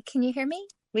 Hi, can you hear me?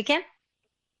 We can.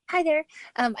 Hi there.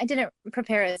 I didn't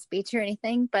prepare a speech or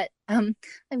anything, but I'm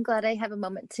glad I have a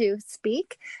moment to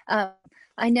speak.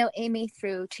 I know Amy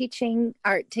through teaching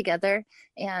art together,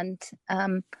 and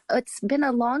it's been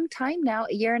a long time now,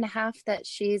 a year and a half, that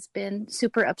she's been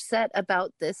super upset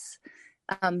about this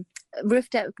roof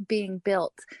deck being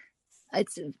built.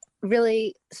 It's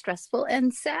really stressful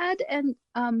and sad, and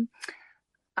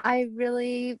I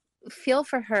really feel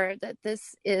for her that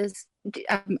this is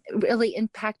really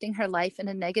impacting her life in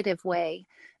a negative way.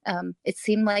 It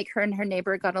seemed like her and her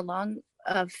neighbor got along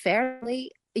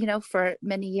fairly, for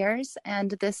many years,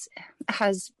 and this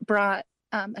has brought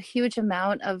a huge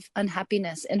amount of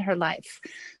unhappiness in her life.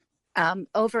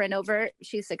 Over and over,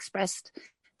 she's expressed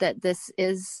that this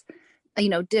is,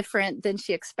 different than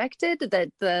she expected, that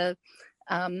the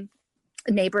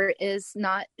neighbor is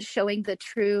not showing the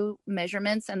true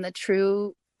measurements and the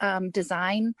true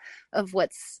design of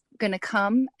what's going to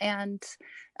come. And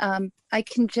I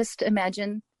can just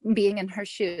imagine being in her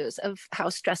shoes of how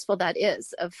stressful that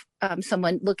is, of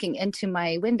someone looking into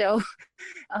my window.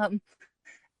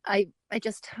 I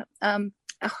just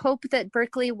hope that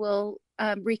Berkeley will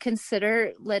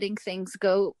reconsider letting things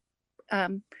go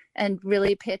and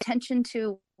really pay attention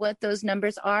to what those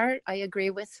numbers are. I agree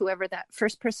with whoever that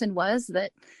first person was,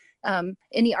 that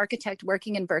any architect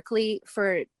working in Berkeley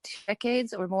for 2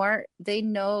 decades or more, they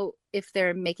know if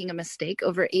they're making a mistake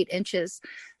over 8 inches,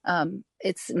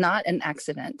 it's not an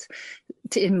accident,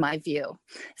 in my view.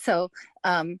 So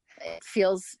it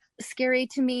feels scary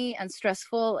to me and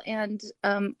stressful. And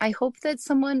I hope that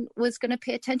someone was going to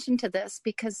pay attention to this,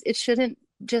 because it shouldn't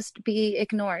just be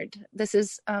ignored. This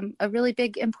is a really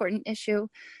big, important issue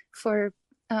for,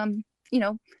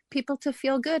 people to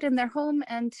feel good in their home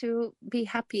and to be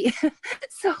happy.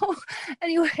 So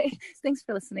anyway, thanks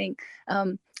for listening.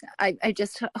 I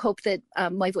just hope that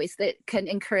my voice that can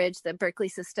encourage the Berkeley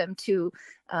system to,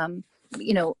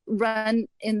 run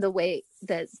in the way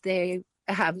that they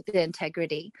have the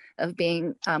integrity of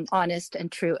being honest and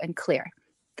true and clear.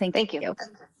 Thank you. All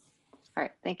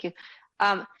right, thank you.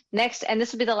 Next, and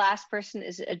this will be the last person,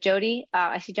 is Jody.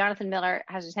 I see Jonathan Miller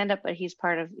has his hand up, but he's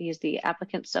the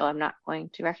applicant, so I'm not going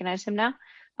to recognize him now.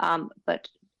 But,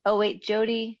 oh wait,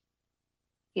 Jody.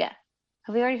 Yeah,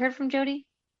 have we already heard from Jody?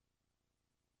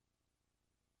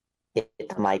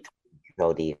 It's Mike,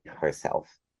 Jody herself.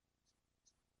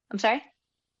 I'm sorry?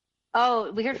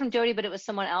 Oh, we heard from Jody, but it was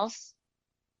someone else?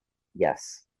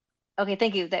 Yes. Okay,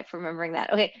 thank you for remembering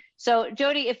that. Okay, so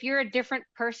Jody, if you're a different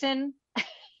person,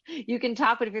 you can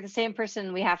talk, but if you're the same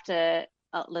person, we have to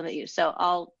limit you. So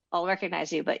I'll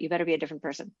recognize you, but you better be a different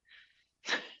person.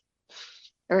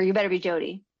 Or you better be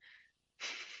Jody.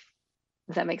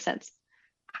 Does that make sense?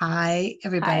 Hi,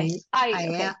 everybody.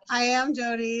 Hi. I am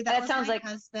Jody. That sounds my like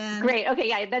husband. Great. Okay,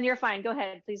 yeah, then you're fine. Go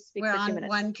ahead. Please speak We're for 2 on minutes.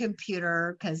 one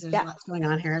computer because there's lots going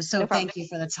on here. So No problem. thank you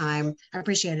for the time. I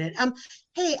appreciate it.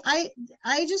 Hey,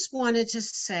 I just wanted to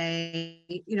say,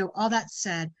 all that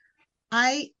said,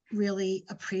 I really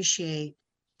appreciate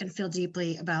and feel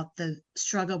deeply about the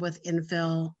struggle with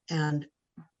infill and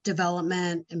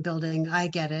development and building. I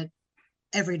get it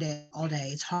every day, all day.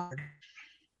 It's hard.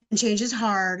 And change is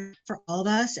hard for all of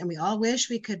us, and we all wish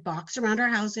we could box around our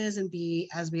houses and be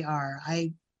as we are.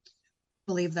 I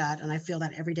believe that, and I feel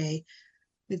that every day.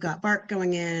 We've got BART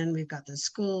going in, we've got the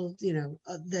school,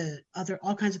 the other,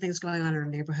 all kinds of things going on in our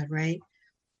neighborhood, right?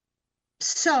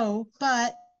 So,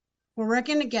 but we're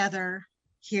working together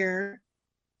here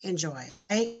in Joy,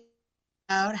 right?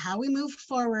 About how we move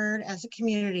forward as a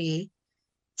community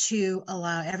to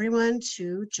allow everyone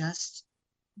to just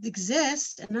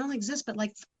exist, and not only exist, but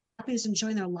like happiness,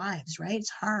 enjoying their lives, right? It's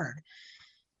hard.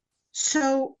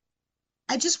 So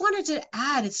I just wanted to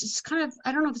add, it's just kind of,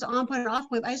 I don't know if it's on point or off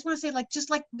point, but I just want to say, like, just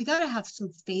like we got to have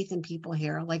some faith in people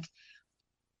here. Like,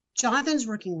 Jonathan's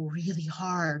working really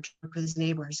hard to work with his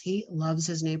neighbors. He loves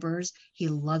his neighbors. He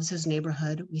loves his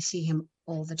neighborhood. We see him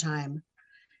all the time.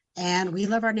 And we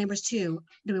love our neighbors too.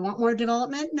 Do we want more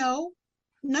development? No,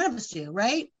 none of us do,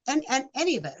 right? And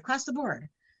any of it across the board.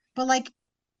 But like,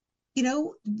 you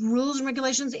know, rules and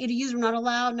regulations, ADUs are not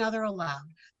allowed. Now they're allowed.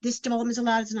 This development's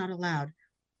allowed, it's not allowed.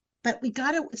 But we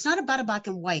got to, it's not about a black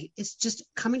and white. It's just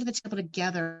coming to the table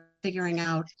together, figuring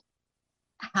out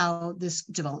how this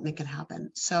development can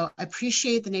happen. So I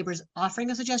appreciate the neighbors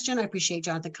offering a suggestion. I appreciate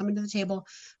Jonathan coming to the table,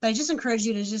 but I just encourage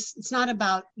you to just, it's not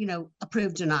about, you know,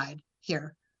 approved, denied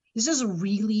here. This is a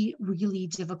really, really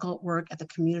difficult work at the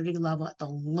community level, at the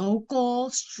local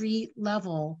street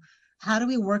level. How do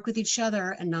we work with each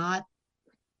other and not,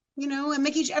 you know, and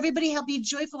make everybody help be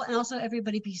joyful and also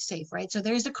everybody be safe, right? So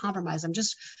there's a compromise. I'm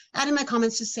just adding my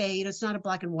comments to say, you know, it's not a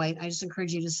black and white. I just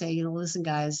encourage you to say, you know, listen,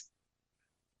 guys,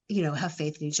 you know, have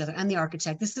faith in each other and the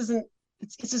architect. This isn't,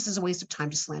 it's just is a waste of time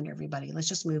to slander everybody. Let's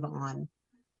just move on.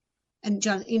 And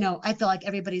John, you know, I feel like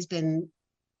everybody's been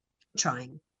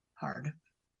trying hard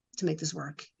to make this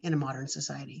work in a modern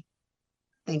society.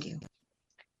 Thank you.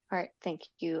 All right, thank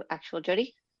you, actual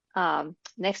Jody.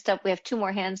 Next up, we have two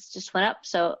more hands just went up.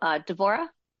 So Devorah,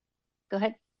 go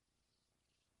ahead.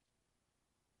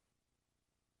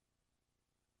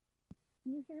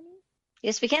 Can you hear me?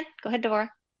 Yes, we can. Go ahead, Devorah.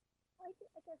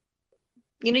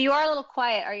 You know, you are a little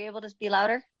quiet. Are you able to be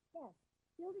louder? Yes.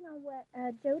 Building on what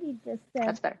Jody just said,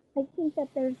 That's better. I think that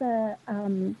there's a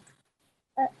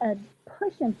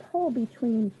push and pull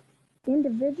between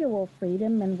individual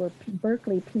freedom, and we're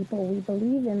Berkeley people, we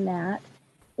believe in that,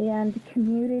 and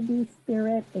community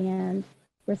spirit and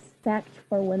respect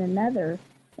for one another.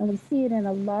 And we see it in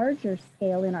a larger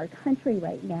scale in our country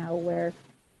right now, where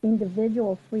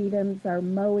individual freedoms are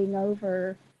mowing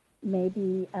over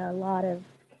maybe a lot of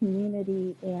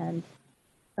community and,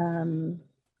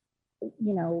 you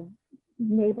know,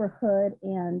 neighborhood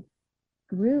and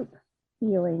group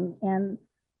feeling. And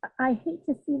I hate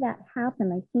to see that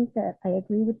happen. I think that I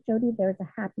agree with Jody, there's a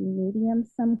happy medium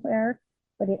somewhere,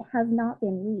 but it has not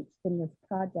been reached in this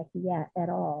project yet at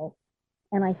all.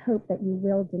 And I hope that you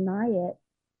will deny it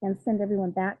and send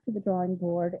everyone back to the drawing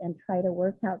board and try to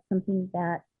work out something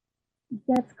that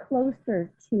gets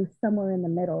closer to somewhere in the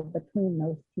middle between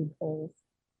those two poles.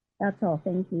 That's all.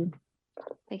 Thank you.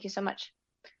 Thank you so much.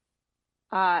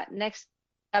 Next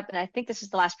up, and I think this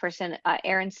is the last person,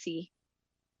 Aaron C.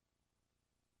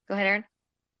 Go ahead, Aaron.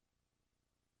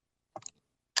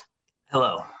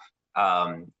 Hello.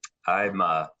 I'm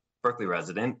a Berkeley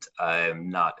resident. I'm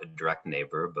not a direct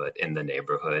neighbor, but in the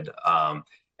neighborhood,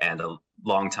 and a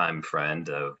longtime friend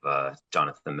of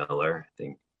Jonathan Miller, I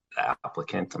think the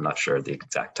applicant. I'm not sure the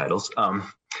exact titles. So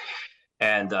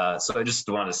I just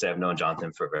wanted to say I've known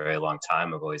Jonathan for a very long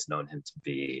time. I've always known him to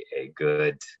be a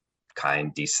good,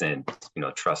 kind, decent, you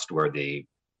know, trustworthy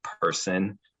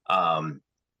person.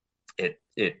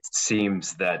 It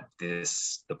seems that the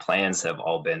plans have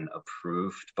all been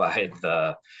approved by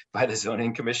the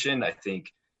zoning commission. I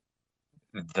think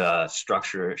the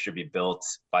structure should be built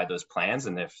by those plans,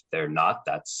 and if they're not,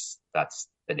 that's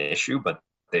an issue. But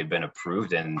they've been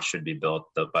approved and should be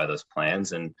built by those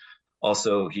plans. And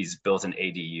also, he's built an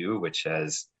ADU, which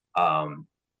has,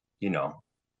 you know,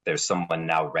 there's someone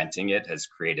now renting it, has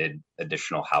created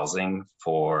additional housing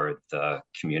for the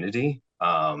community.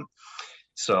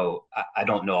 So I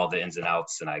don't know all the ins and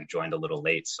outs, and I joined a little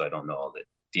late, so I don't know all the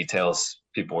details.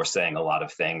 People were saying a lot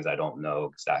of things. I don't know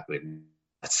exactly.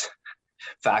 That's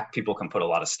fact. People can put a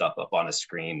lot of stuff up on a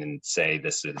screen and say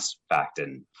this is fact,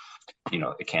 and you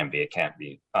know, it can be, it can't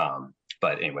be.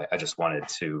 But anyway, I just wanted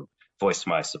to voice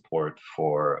my support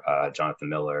for Jonathan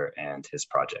Miller and his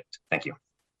project. Thank you.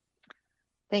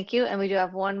 Thank you. And we do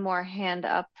have one more hand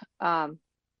up from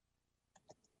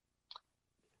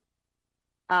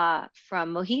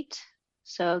Mohit.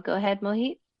 So go ahead,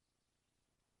 Mohit.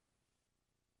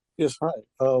 Yes, hi.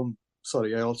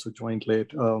 Sorry, I also joined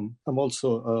late. I'm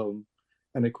also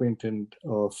an acquaintance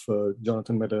of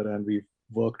Jonathan Miller, and we've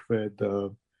worked with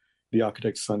the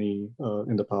architect Sunny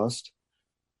in the past.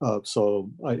 So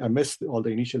I missed all the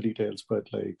initial details, but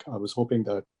like I was hoping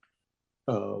that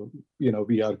you know,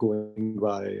 we are going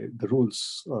by the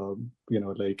rules, you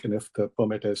know, like, and if the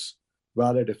permit is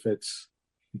valid, if it's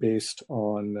based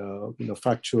on you know,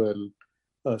 factual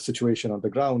situation on the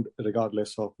ground,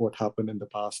 regardless of what happened in the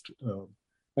past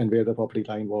and where the property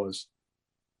line was.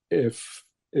 If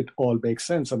it all makes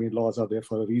sense, I mean, laws are there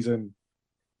for a reason.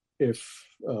 If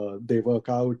they work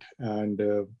out and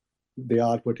they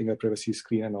are putting a privacy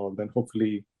screen and all, then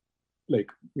hopefully, like,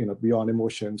 beyond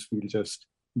emotions, we'll just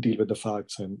deal with the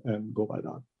facts and go by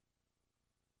that.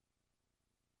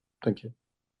 Thank you.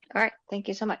 All right, thank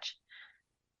you so much.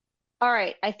 All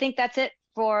right, I think that's it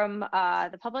from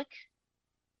the public.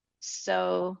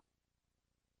 So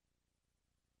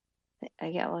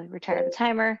yeah, we'll retire the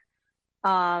timer.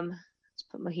 Let's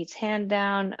put Mohit's hand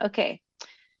down. Okay,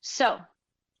 so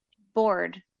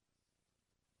board,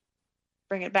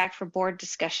 bring it back for board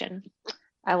discussion.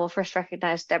 I will first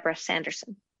recognize Deborah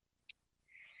Sanderson.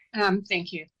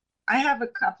 Thank you. I have a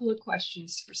couple of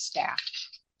questions for staff.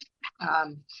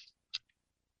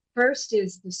 First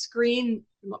is the screen,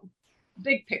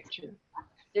 big picture.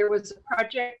 There was a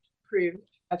project approved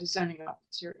by the zoning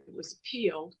officer. It was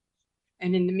appealed.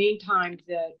 And in the meantime,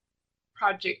 the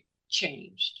project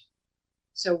changed.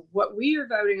 So what we are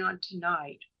voting on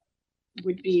tonight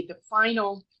would be the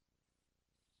final.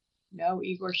 No,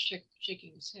 Igor's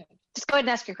shaking his head. Just go ahead and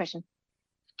ask your question.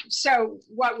 So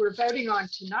what we're voting on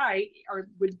tonight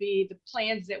would be the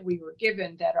plans that we were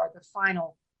given that are the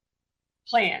final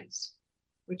plans,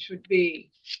 which would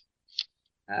be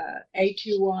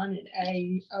A21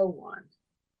 and A01.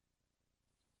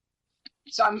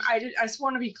 So I just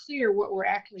want to be clear what we're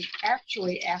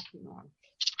actually acting on.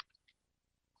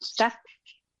 Steph?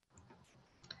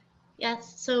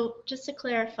 Yes, so just to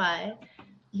clarify,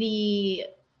 the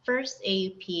first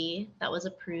AUP that was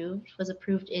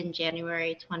approved in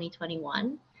January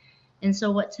 2021. And so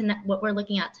what we're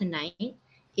looking at tonight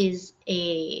is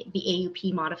the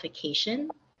AUP modification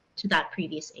to that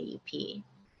previous AUP.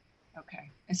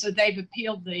 Okay, and so they've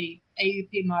appealed the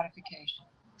AUP modification.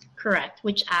 Correct,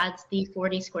 which adds the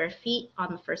 40 square feet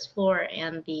on the first floor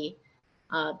and the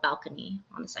balcony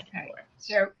on the second floor.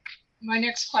 So my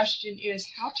next question is,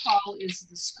 how tall is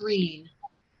the screen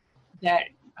that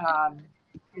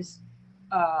is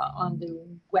on the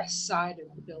west side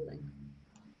of the building?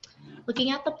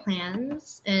 Looking at the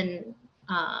plans and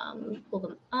pull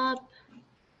them up,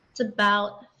 it's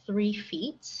about 3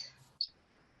 feet.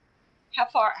 How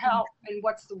far, and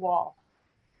what's the wall?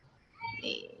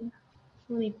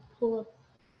 Let me pull up,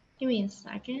 give me a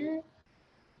second.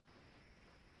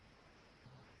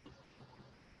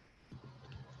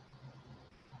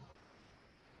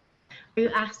 Are you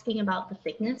asking about the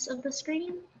thickness of the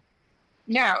screen?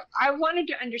 No, I wanted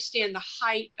to understand the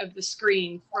height of the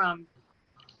screen from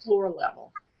floor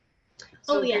level.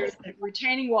 So yes. There's a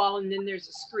retaining wall and then there's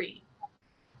a screen.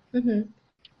 Mm-hmm.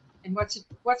 And what's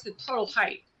the total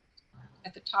height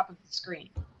at the top of the screen?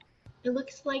 It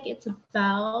looks like it's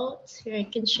about, here I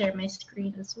can share my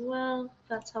screen as well, if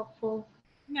that's helpful.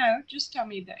 No, just tell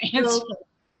me the answer. Okay.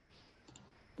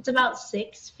 It's about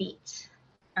 6 feet.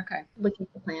 Okay. Looking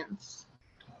at the plans.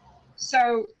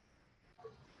 So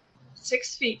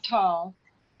 6 feet tall,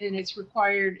 and it's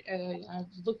required, I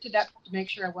looked it up to make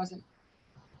sure I wasn't,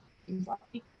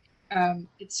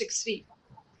 it's 6 feet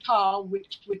tall,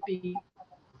 which would be,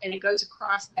 and it goes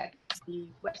across the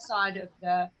west side of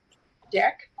the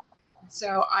deck.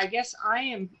 So I guess I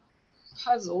am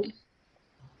puzzled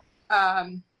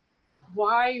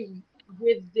why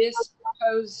with this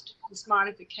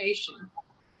modification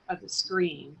of the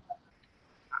screen,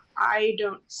 I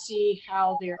don't see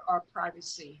how there are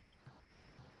privacy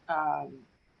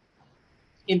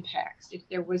impacts. If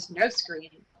there was no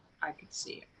screen, I could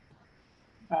see it.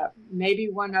 Maybe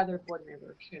one other board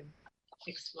member can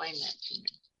explain that to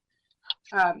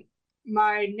me.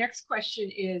 My next question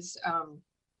is,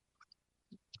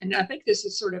 and I think this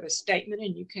is sort of a statement,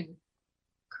 and you can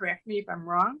correct me if I'm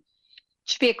wrong.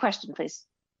 Should be a question, please.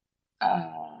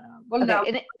 Well, okay. no.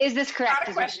 And is this correct? Not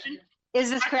a question. Is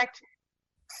this correct?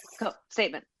 Go,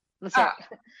 statement. Let's start.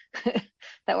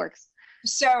 That works.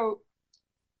 So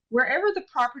wherever the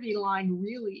property line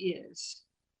really is,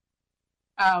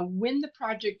 when the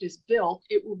project is built,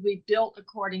 it will be built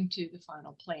according to the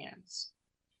final plans.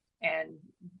 And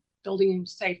building and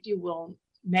safety will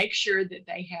make sure that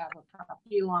they have a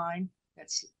property line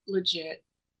that's legit,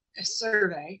 a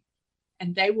survey,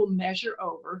 and they will measure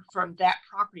over from that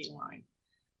property line.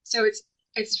 So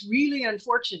it's really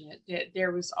unfortunate that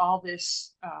there was all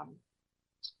this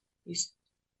these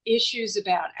issues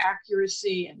about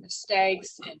accuracy and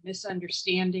mistakes and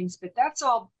misunderstandings, but that's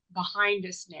all behind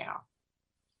us now.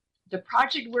 The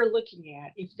project we're looking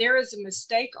at, if there is a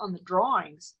mistake on the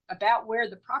drawings about where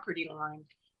the property line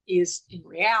is in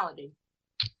reality,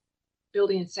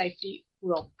 building and safety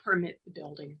will permit the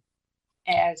building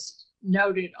as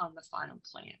noted on the final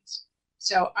plans.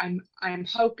 So I'm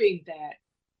hoping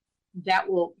that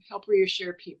will help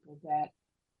reassure people that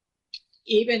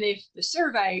even if the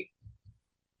survey,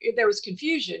 if there was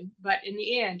confusion, but in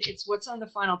the end, it's what's on the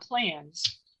final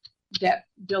plans that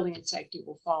building and safety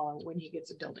will follow when he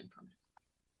gets a building permit.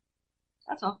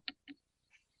 That's all.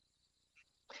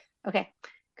 Okay,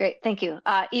 great. Thank you.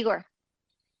 Igor.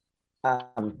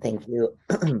 Thank you.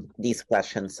 These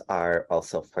questions are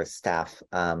also for staff.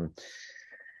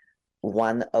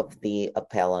 One of the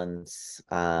appellants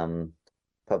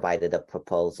provided a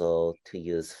proposal to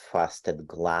use frosted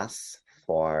glass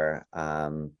for,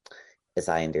 as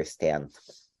I understand,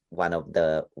 one of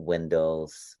the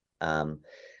windows.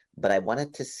 But I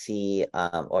wanted to see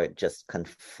or just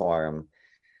confirm,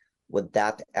 would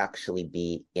that actually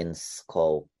be in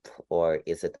scope, or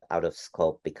is it out of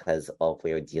scope because all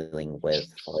we're dealing with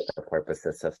for the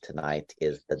purposes of tonight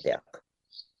is the deck?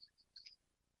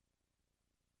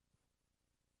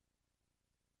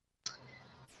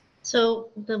 So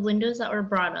the windows that were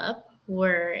brought up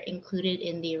were included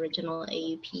in the original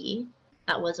AUP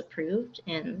that was approved,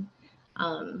 and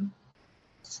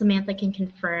Samantha can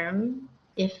confirm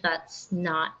if that's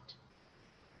not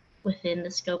within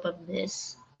the scope of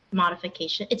this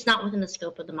modification. It's not within the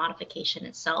scope of the modification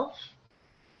itself.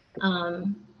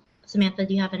 Samantha,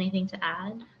 do you have anything to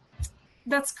add?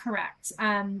 That's correct.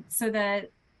 So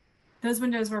those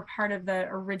windows were part of the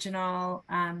original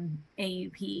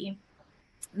AUP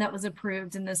that was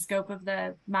approved, in the scope of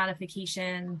the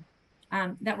modification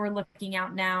that we're looking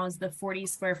at now is the 40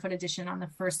 square foot addition on the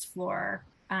first floor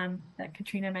that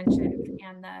Katrina mentioned,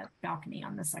 and the balcony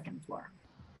on the second floor.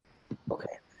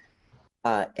 Okay.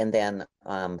 And then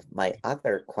my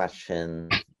other question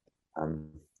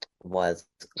was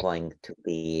going to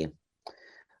be,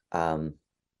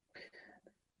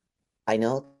 I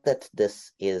know that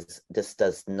this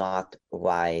does not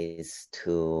rise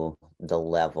to the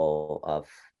level of,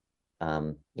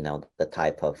 the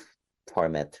type of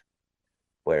permit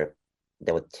where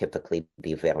there would typically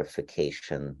be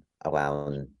verification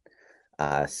around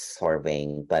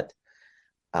surveying, but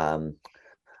have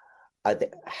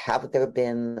there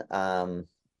been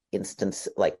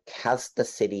has the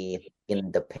city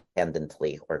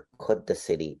independently, or could the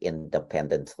city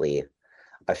independently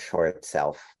assure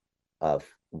itself of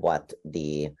what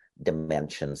the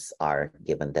dimensions are,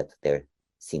 given that there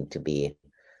seem to be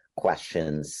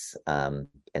questions and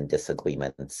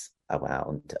disagreements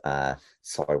around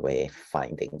survey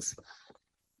findings?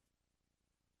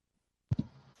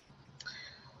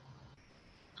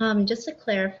 Just to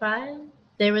clarify,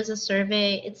 there was a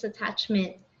survey, it's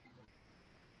attachment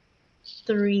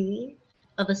 3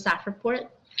 of the staff report.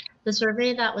 The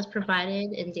survey that was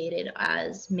provided and dated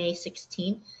as May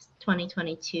 16th,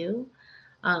 2022,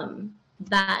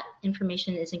 that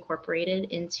information is incorporated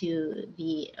into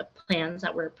the plans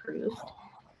that were approved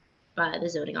by the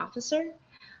zoning officer.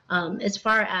 As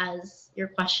far as your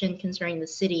question concerning the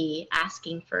city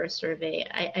asking for a survey,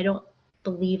 I don't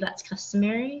believe that's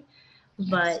customary,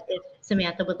 but if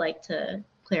Samantha would like to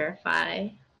clarify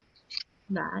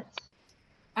that.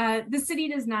 The city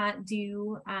does not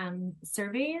do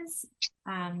surveys,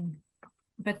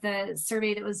 but the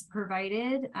survey that was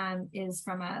provided is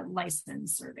from a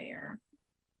licensed surveyor.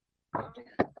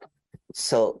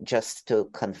 So just to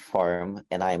confirm,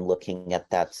 and I'm looking at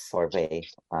that survey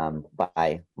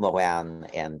by Moran,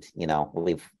 and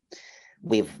we've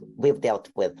dealt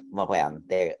with Moran.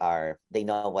 They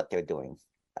know what they're doing.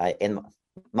 In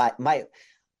my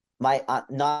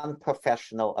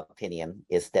non-professional opinion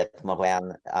is that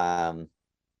Moran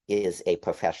is a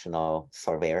professional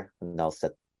surveyor who knows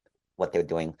what they're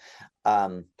doing.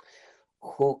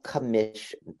 Who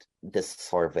commissioned this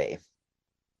survey?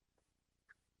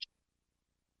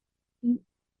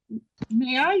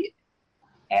 May I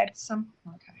add some?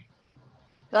 Okay.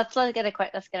 Let's get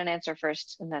an answer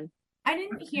first, and then. I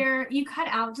didn't hear, you cut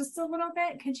out just a little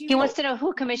bit. Could you? He wants to know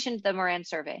who commissioned the Moran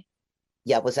survey.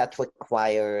 Yeah, was that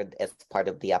required as part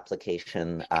of the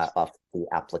application of the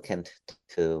applicant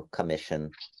to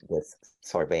commission this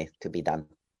survey to be done?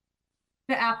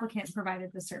 The applicant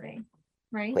provided the survey,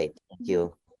 right? Great, thank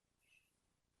you.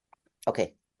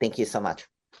 Okay, thank you so much.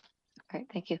 All right,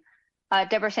 thank you.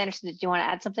 Deborah Sanderson, did you want to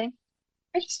add something?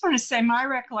 I just want to say my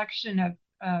recollection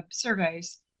of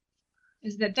surveys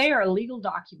is that they are a legal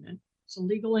document. It's a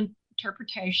legal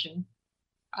interpretation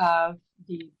of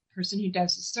the person who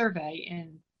does the survey,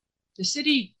 and the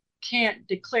city can't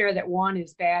declare that one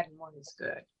is bad and one is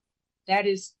good. That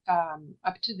is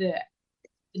up to the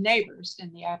neighbors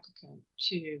and the applicant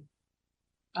to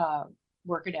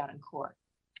work it out in court.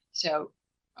 So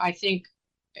I think,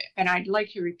 and I'd like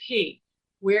to repeat,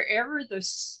 wherever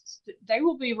they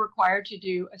will be required to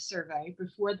do a survey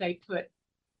before they put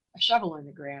a shovel in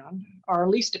the ground, or at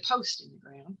least a post in the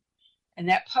ground, and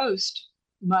that post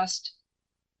must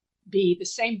be the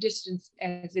same distance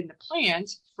as in the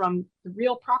plans from the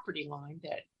real property line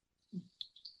that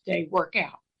they work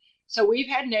out. So we've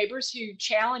had neighbors who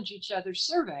challenge each other's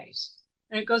surveys,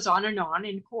 and it goes on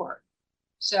in court.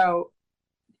 So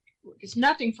it's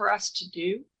nothing for us to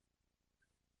do,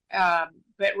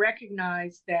 but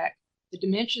recognize that the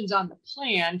dimensions on the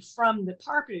plan from the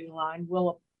property line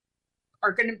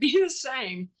are going to be the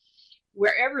same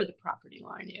wherever the property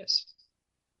line is.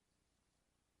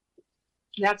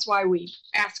 That's why we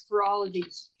ask for all of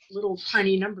these little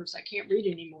tiny numbers I can't read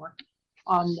anymore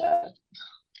on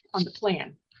the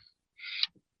plan.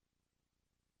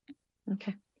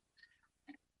 Okay.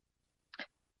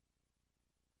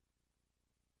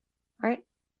 All right,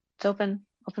 it's open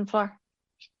floor.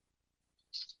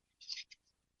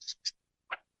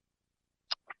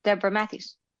 Deborah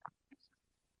Matthews.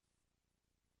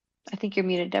 I think you're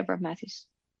muted, Deborah Matthews.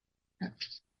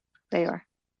 There you are.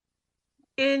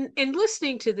 And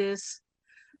listening to this,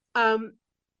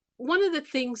 one of the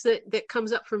things that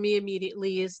comes up for me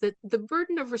immediately is that the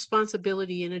burden of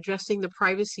responsibility in addressing the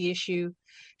privacy issue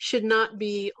should not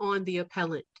be on the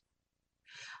appellant.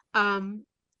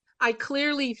 I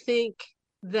clearly think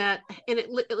that, and it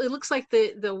looks like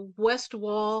the west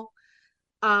wall,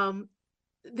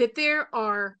 that there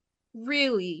are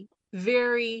really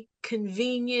very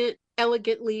convenient,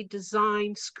 elegantly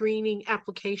designed screening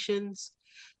applications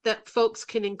that folks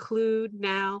can include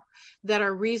now that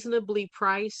are reasonably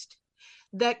priced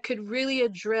that could really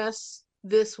address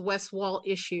this west wall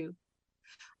issue,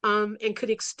 and could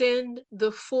extend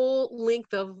the full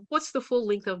length of, what's the full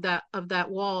length of that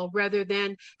wall, rather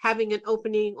than having an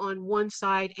opening on one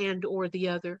side and or the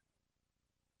other.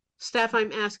 Staff,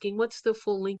 I'm asking, what's the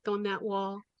full length on that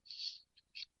wall?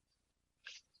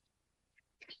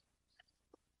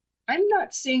 I'm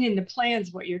not seeing in the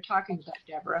plans what you're talking about,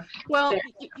 Deborah. Well,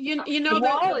 you know, the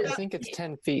wall is, I think it's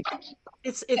 10 feet.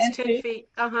 It's 10 feet.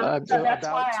 So that's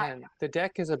about 10. The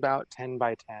deck is about 10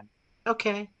 by 10.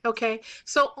 Okay.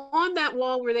 So on that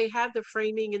wall where they have the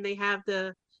framing and they have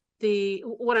the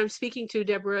what I'm speaking to,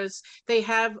 Deborah, is they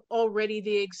have already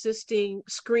the existing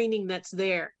screening that's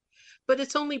there, but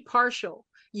it's only partial.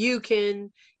 You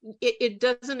can, it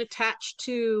doesn't attach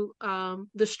to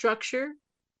the structure.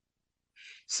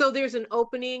 So there's an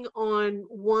opening on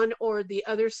one or the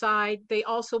other side. They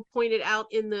also pointed out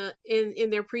in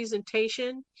their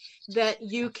presentation that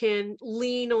you can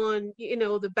lean on,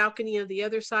 the balcony of the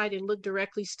other side and look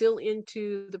directly still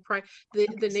into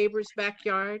the neighbor's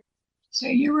backyard. So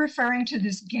you're referring to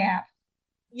this gap?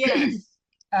 Yes.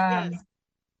 Yes.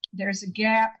 There's a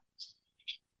gap.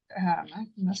 It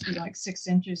must be like 6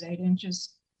 inches, 8 inches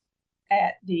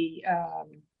at the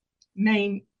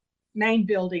main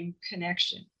building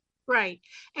connection. Right.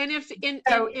 And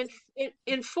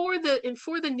for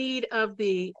the need of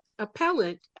the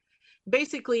appellant,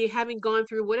 basically having gone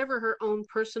through whatever her own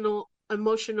personal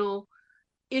emotional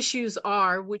issues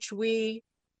are, which we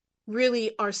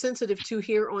really are sensitive to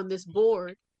here on this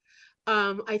board,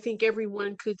 I think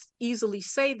everyone could easily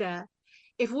say that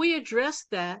if we address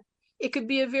that, it could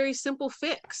be a very simple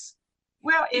fix.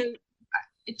 Well,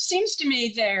 it seems to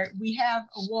me there we have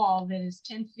a wall that is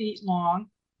 10 feet long.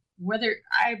 Whether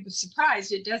I was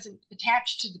surprised it doesn't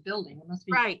attach to the building. It must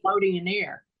be floating in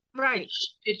air. Right.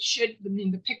 It should. I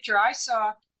mean, the picture I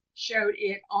saw showed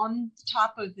it on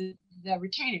top of the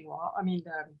retaining wall. I mean,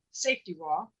 the safety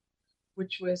wall,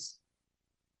 which was,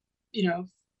 3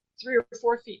 or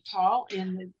 4 feet tall,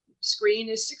 and the screen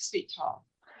is 6 feet tall.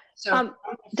 So,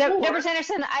 Deborah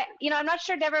Sanderson, I'm not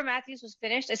sure Deborah Matthews was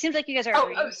finished. It seems like you guys are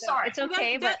agreeing. Oh, sorry. It's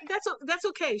okay, but that's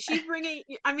okay. She's bringing.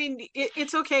 I mean,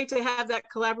 it's okay to have that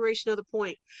collaboration of the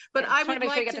point. But I would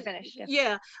like to finish.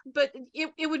 Yeah, but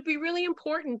it would be really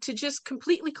important to just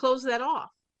completely close that off,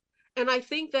 and I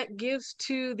think that gives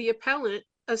to the appellant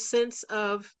a sense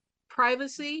of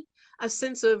privacy, a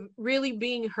sense of really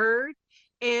being heard,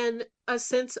 and a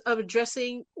sense of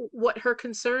addressing what her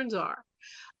concerns are.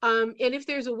 And if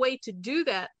there's a way to do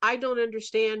that, I don't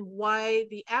understand why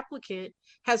the applicant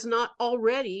has not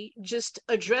already just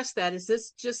addressed that. Is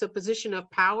this just a position of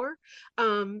power?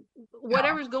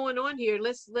 Whatever's going on here,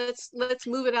 let's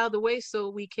move it out of the way so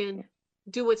we can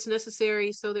do what's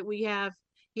necessary so that we have,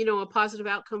 a positive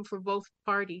outcome for both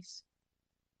parties.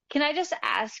 Can I just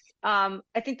ask, I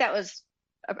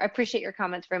appreciate your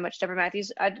comments very much, Deborah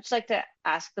Matthews. I'd just like to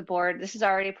ask the board, this is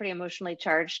already a pretty emotionally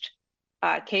charged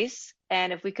case,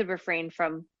 and if we could refrain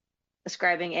from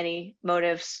ascribing any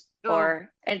motives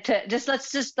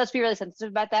let's be really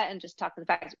sensitive about that and just talk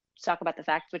about the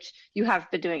facts, which you have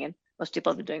been doing in most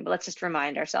people have been doing, but let's just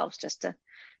remind ourselves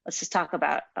let's just talk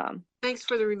about. Thanks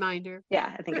for the reminder.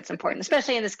 Yeah, I think it's important,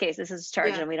 especially in this case. This is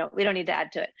charged, and we don't need to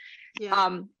add to it.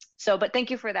 Yeah. But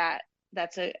thank you for that.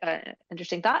 That's a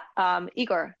interesting thought.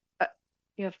 Igor,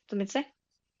 you have something to say?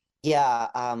 Yeah,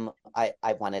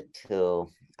 I wanted to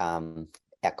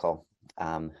echo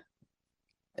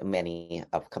many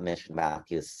of Commissioner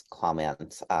Matthews'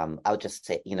 comments. I would just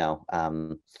say,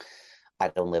 I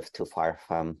don't live too far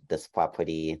from this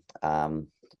property.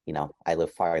 I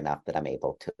live far enough that I'm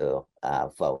able to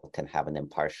vote and have an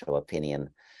impartial opinion.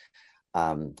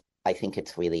 I think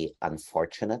it's really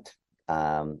unfortunate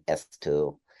as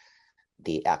to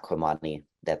the acrimony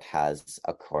that has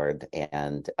occurred,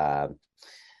 and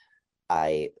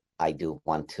I do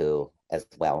want to as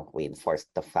well reinforce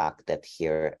the fact that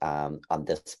here on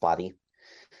this body,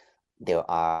 there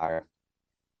are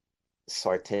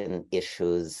certain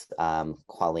issues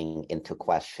calling into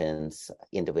questions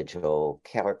individual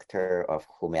character of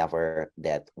whomever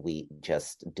that we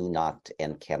just do not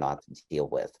and cannot deal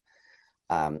with.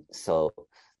 So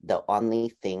the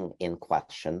only thing in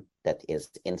question that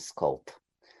is in scope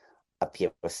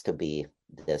appears to be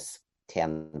this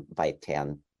 10 by 10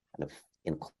 kind of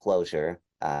enclosure,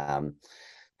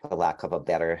 for lack of a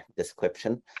better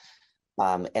description.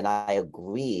 And I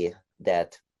agree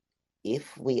that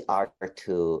if we are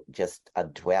to just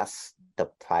address the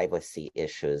privacy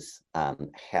issues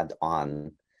head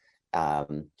on,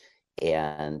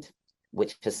 and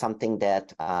which is something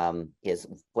that is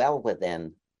well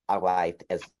within our right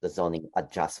as the Zoning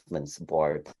Adjustments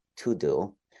Board to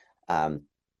do,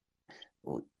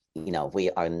 we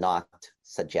are not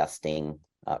suggesting,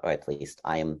 or at least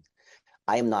I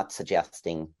am not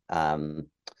suggesting,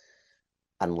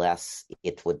 unless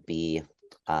it would be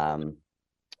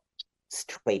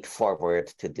straightforward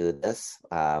to do this.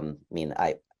 I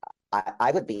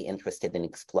would be interested in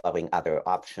exploring other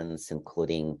options,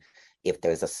 including if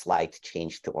there's a slight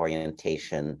change to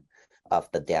orientation of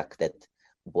the deck that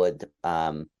would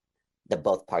that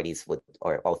both parties would,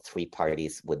 or all three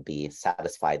parties would be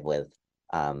satisfied with.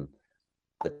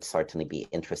 Would certainly be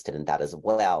interested in that as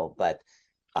well. But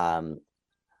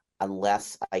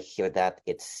unless I hear that,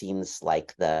 it seems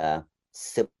like the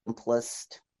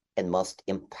simplest and most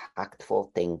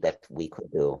impactful thing that we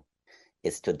could do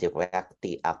is to direct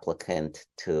the applicant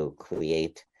to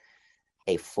create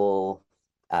a full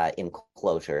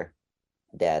enclosure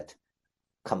that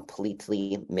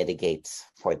completely mitigates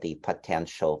for the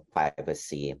potential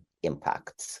privacy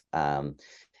impacts.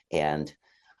 And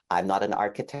I'm not an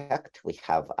architect. We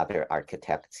have other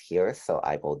architects here, so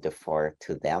I will defer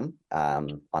to them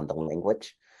on the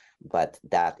language. But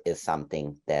that is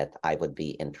something that I would be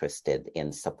interested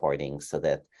in supporting so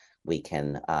that we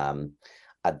can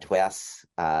address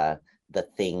the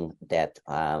thing that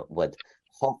would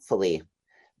hopefully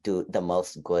do the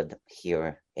most good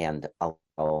here and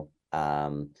allow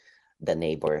the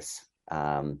neighbors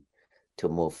to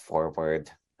move forward.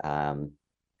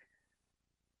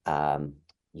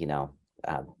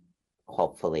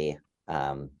 Hopefully,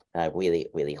 I really,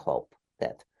 really hope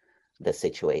that the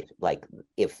situation, like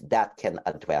if that can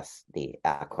address the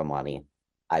acrimony,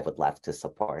 I would love to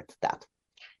support that.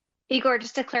 Igor,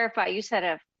 just to clarify, you said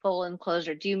a full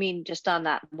enclosure. Do you mean just on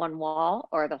that one wall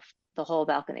or the whole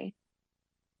balcony?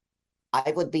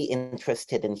 I would be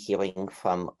interested in hearing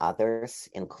from others,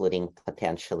 including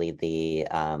potentially the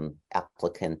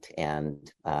applicant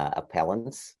and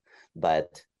appellants,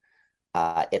 but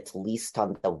at least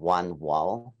on the one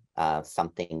wall,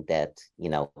 something that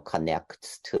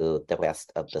connects to the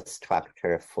rest of the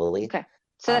structure fully. Okay,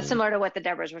 so that's similar to what the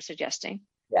Debras were suggesting.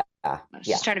 Yeah,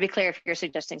 Just trying to be clear if you're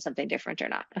suggesting something different or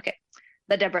not. Okay,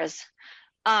 the Debras.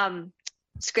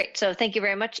 It's great. So thank you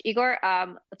very much, Igor.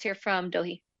 Let's hear from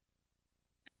Dohi.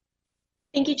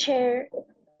 Thank you, Chair.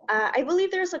 I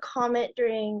believe there's a comment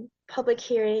during public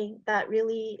hearing that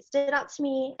really stood out to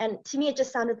me, and to me it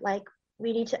just sounded like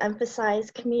we need to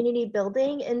emphasize community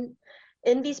building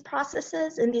in these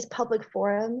processes, in these public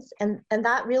forums, and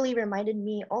that really reminded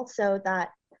me also that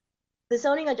the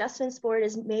Zoning Adjustments Board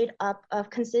is made up of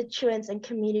constituents and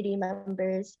community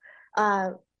members.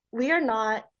 We are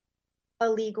not a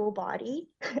legal body,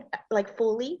 like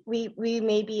fully. We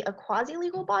may be a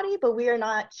quasi-legal body, but we are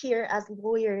not here as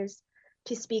lawyers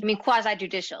to speak. I mean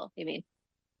quasi-judicial, you mean?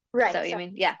 Right. So you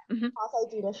mean, yeah. Mm-hmm.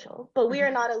 Quasi-judicial, but we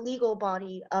are not a legal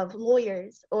body of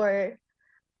lawyers or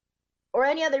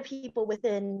any other people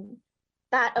within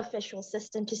that official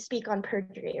system to speak on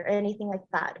perjury or anything like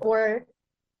that, or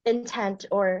intent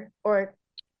or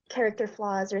character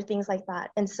flaws or things like that.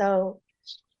 And so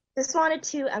just wanted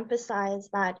to emphasize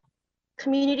that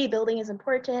community building is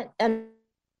important, and